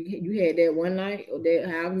you had that one night or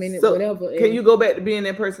that however many whatever. Can you go back to being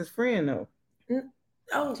that person's friend though?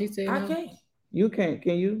 Oh, she said I can't. You can't.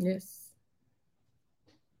 Can you? Yes.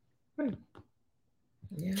 Right.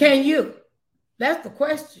 Yeah. Can you? That's the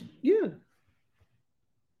question. Yeah.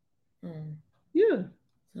 Yeah.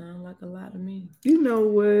 Sound like a lot to me. You know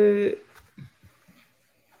what?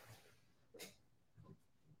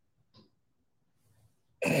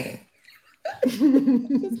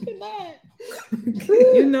 You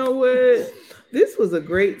know what? This was a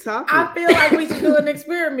great topic. I feel like we should do an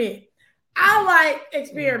experiment. I like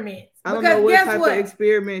experiments. I don't know what type of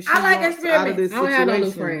experiment I like experiments. I don't have no new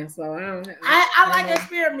friends, so I don't. I like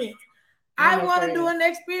experiments. I want to do an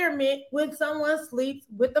experiment when someone sleeps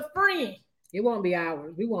with a friend. It won't be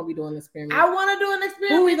ours. We won't be doing an experiment. I want to do an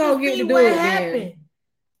experiment. Who we gonna get to do it then?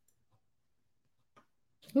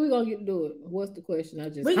 Who we gonna get to do it? What's the question?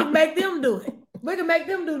 We can make them do it. We can make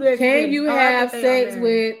them do the experiment. Can you have sex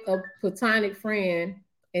with a platonic friend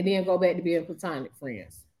and then go back to being platonic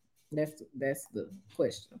friends? That's the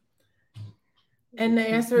question. And the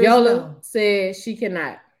answer is Yola no. said she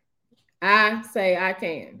cannot. I say I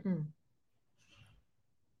can.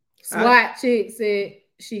 SWAT chick said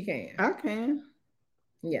she can. I can.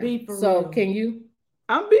 Yeah. So can you?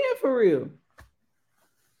 I'm being for real.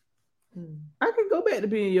 I can go back to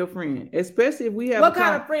being your friend, especially if we have. What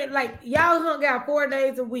kind of friend? Like y'all hung out 4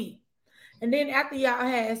 days a week, and then after y'all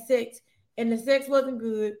had sex, and the sex wasn't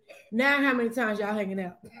good. Now, how many times y'all hanging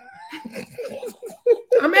out?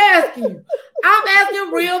 I'm asking you. I'm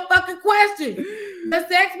asking real fucking questions. The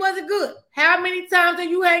sex wasn't good. How many times are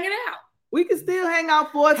you hanging out? We can still hang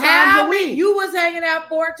out 4 times a week. You was hanging out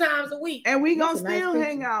 4 times a week. And we gonna still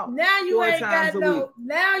hang out. Now you 4 ain't times got no.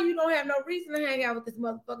 Now you don't have no reason to hang out with this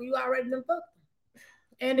motherfucker. You already done fucked.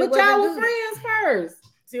 And but y'all were friends first.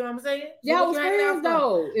 See what I'm saying? Y'all was friends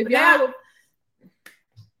though. If y'all were...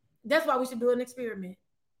 That's why we should do an experiment.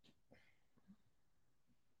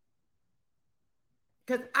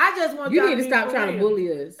 Because I just want you need to stop trying to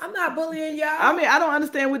bully us. I'm not bullying y'all. I mean, I don't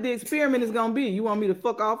understand what the experiment is gonna be. You want me to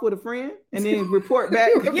fuck off with a friend and then report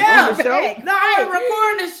back on the show? No, I want to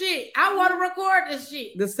record this shit. I want to record this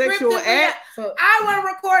shit. The sexual act. So, I want to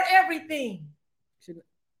record everything.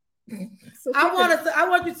 So I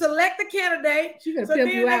want you to select the candidate. She's gonna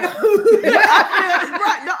pimp you out. I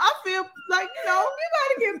feel like you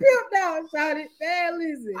gotta get pimped out, shout it. Man,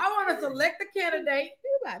 listen. I want to select the candidate.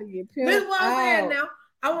 You gotta get pimped out. This is what I'm saying now.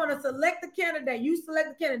 I want to select the candidate. You select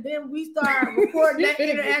the candidate. Then we start recording that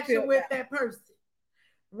interaction with that person.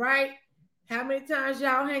 Right? How many times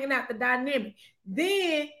y'all hanging out, the dynamic.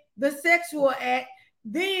 Then the sexual act.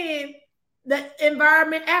 Then the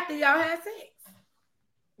environment after y'all had sex.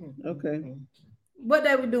 Okay. What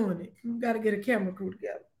day we doing it? We got to get a camera crew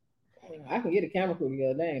together. I can get a camera crew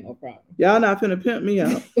together. That ain't no problem. Y'all not finna pimp me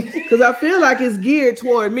out. Because I feel like it's geared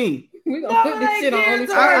toward me. We gonna put this shit on OnlyFans.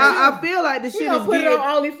 I feel like this shit is put geared it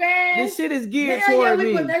on OnlyFans. This shit is geared toward me.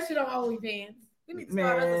 We put that shit on OnlyFans. We need to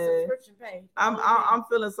start a subscription page. I'm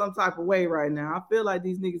feeling some type of way right now. I feel like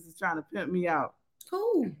these niggas is trying to pimp me out.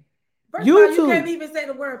 Cool. First of all, you can't even say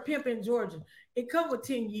the word pimp in Georgia. It comes with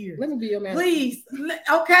 10 years. Let me be your man. Please.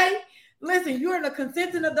 Okay? Listen, you're a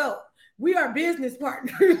consenting adult. We are business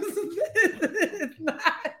partners.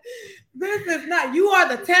 This is not. You are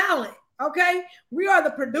the talent. Okay? We are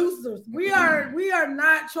the producers. We are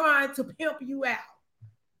not trying to pimp you out.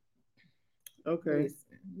 Okay. Let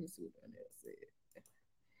me see what that said.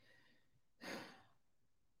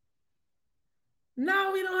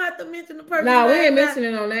 No, we don't have to mention the person. No, we ain't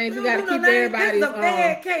mentioning no names. We gotta keep everybody's. This is a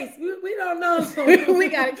bad case. We don't know. We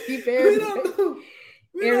gotta keep everybody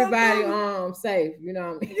safe. You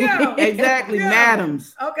know what I mean? Yeah, exactly. Yeah.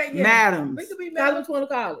 Madams. Okay, yeah. Madams. We could be madams. Want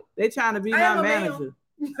to call it. They trying to be my manager.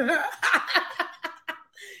 Okay.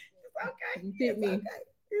 You fit me. Okay.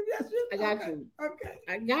 I got you. Okay.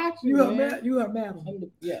 I got you. You are madam.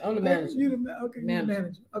 I'm the manager. You the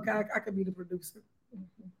manager. Okay, I could be the producer.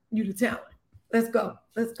 You the talent. Let's go,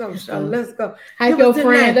 Sean. Let's go. Hype your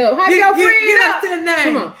friend up. Hype your friend get up. Up to the name.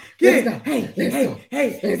 Come on.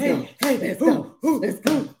 Let's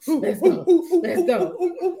go. Let's go.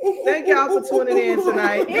 Thank y'all for tuning in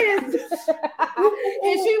tonight. And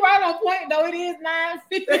she right on point though. It is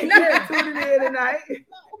 9:59. Tuning in tonight.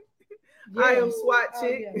 Yeah. I am SWAT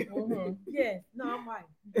chick. Yeah. Mm-hmm. Yeah. No, I'm white.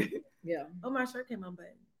 Yeah. Oh, my shirt came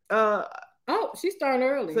unbuttoned. Oh, she's starting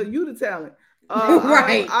early. So you the talent.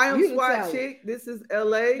 Right. I am SWAT chick. This is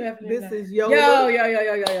LA. Definitely this not. is Yo. Yo.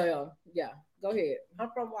 Yeah. Go ahead. I'm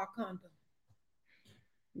from Wakanda.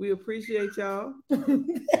 We appreciate y'all.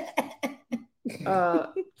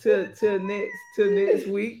 Till next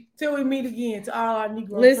week. Till we meet again. To all our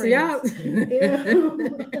Negro Listen, friends. y'all.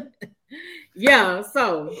 Yeah.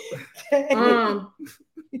 So,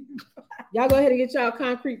 y'all go ahead and get y'all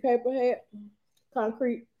concrete paper hat.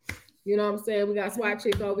 Concrete. You know what I'm saying? We got SWAT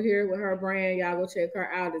chick over here with her brand. Y'all go check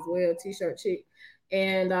her out as well. T-shirt chick.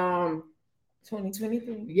 And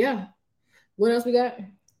 2023. Yeah. What else we got?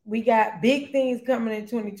 We got big things coming in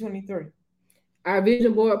 2023. Our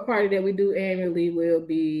vision board party that we do annually will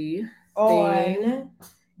be on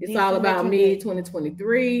It's All About Me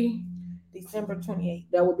 2023. December 28th.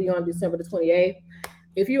 That will be on December the 28th.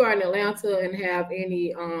 If you are in Atlanta and have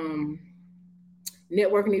any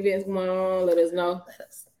networking events going on, let us know.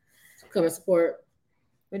 Come and support.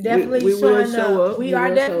 We're definitely showing up. We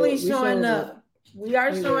are definitely showing up. We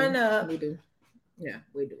are showing up. We do. Yeah,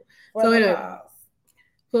 we do. So anyway,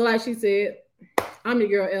 so like she said, I'm your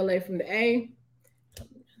girl LA from the A.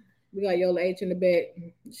 We got Yola H in the back.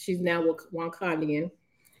 She's now with Wankandian.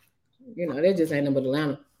 You know, that just ain't nothing but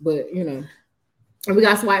Atlanta. But you know, and we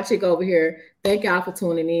got SWAT chick over here. Thank y'all for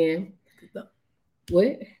tuning in.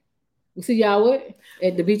 What? We see y'all what?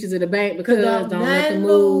 At the beaches of the bank because don't let the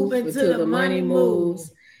move until the money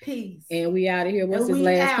moves. Peace. And we out of here. What's his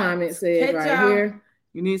last comment said right here?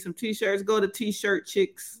 You need some t-shirts. Go to T-shirt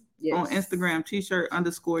Chicks on Instagram.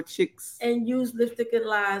 T-shirt_chicks. And use Lipstick and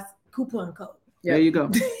Lies coupon code. Yep. There you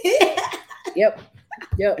go. Yep.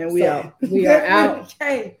 And we out. We are out.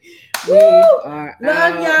 Okay. We are Love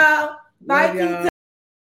out. y'all. Bye. Love y'all.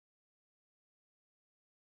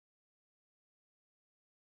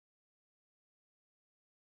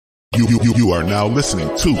 You You are now listening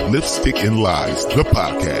to Lipstick and Lies, the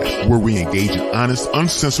podcast, where we engage in honest,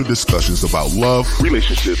 uncensored discussions about love,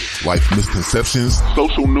 relationships, life misconceptions,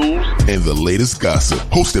 social news, and the latest gossip.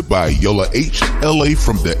 Hosted by Yola H, LA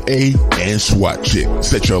from the A, and SWAT Chick.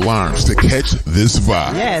 Set your alarms to catch this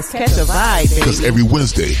vibe. Yes, catch a vibe, baby. Because every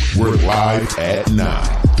Wednesday, we're live at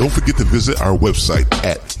 9. Don't forget to visit our website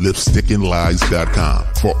at lipstickandlies.com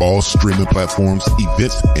for all streaming platforms,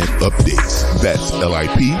 events, and updates. That's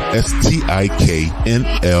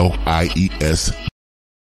LIPSTIKNLIES.com.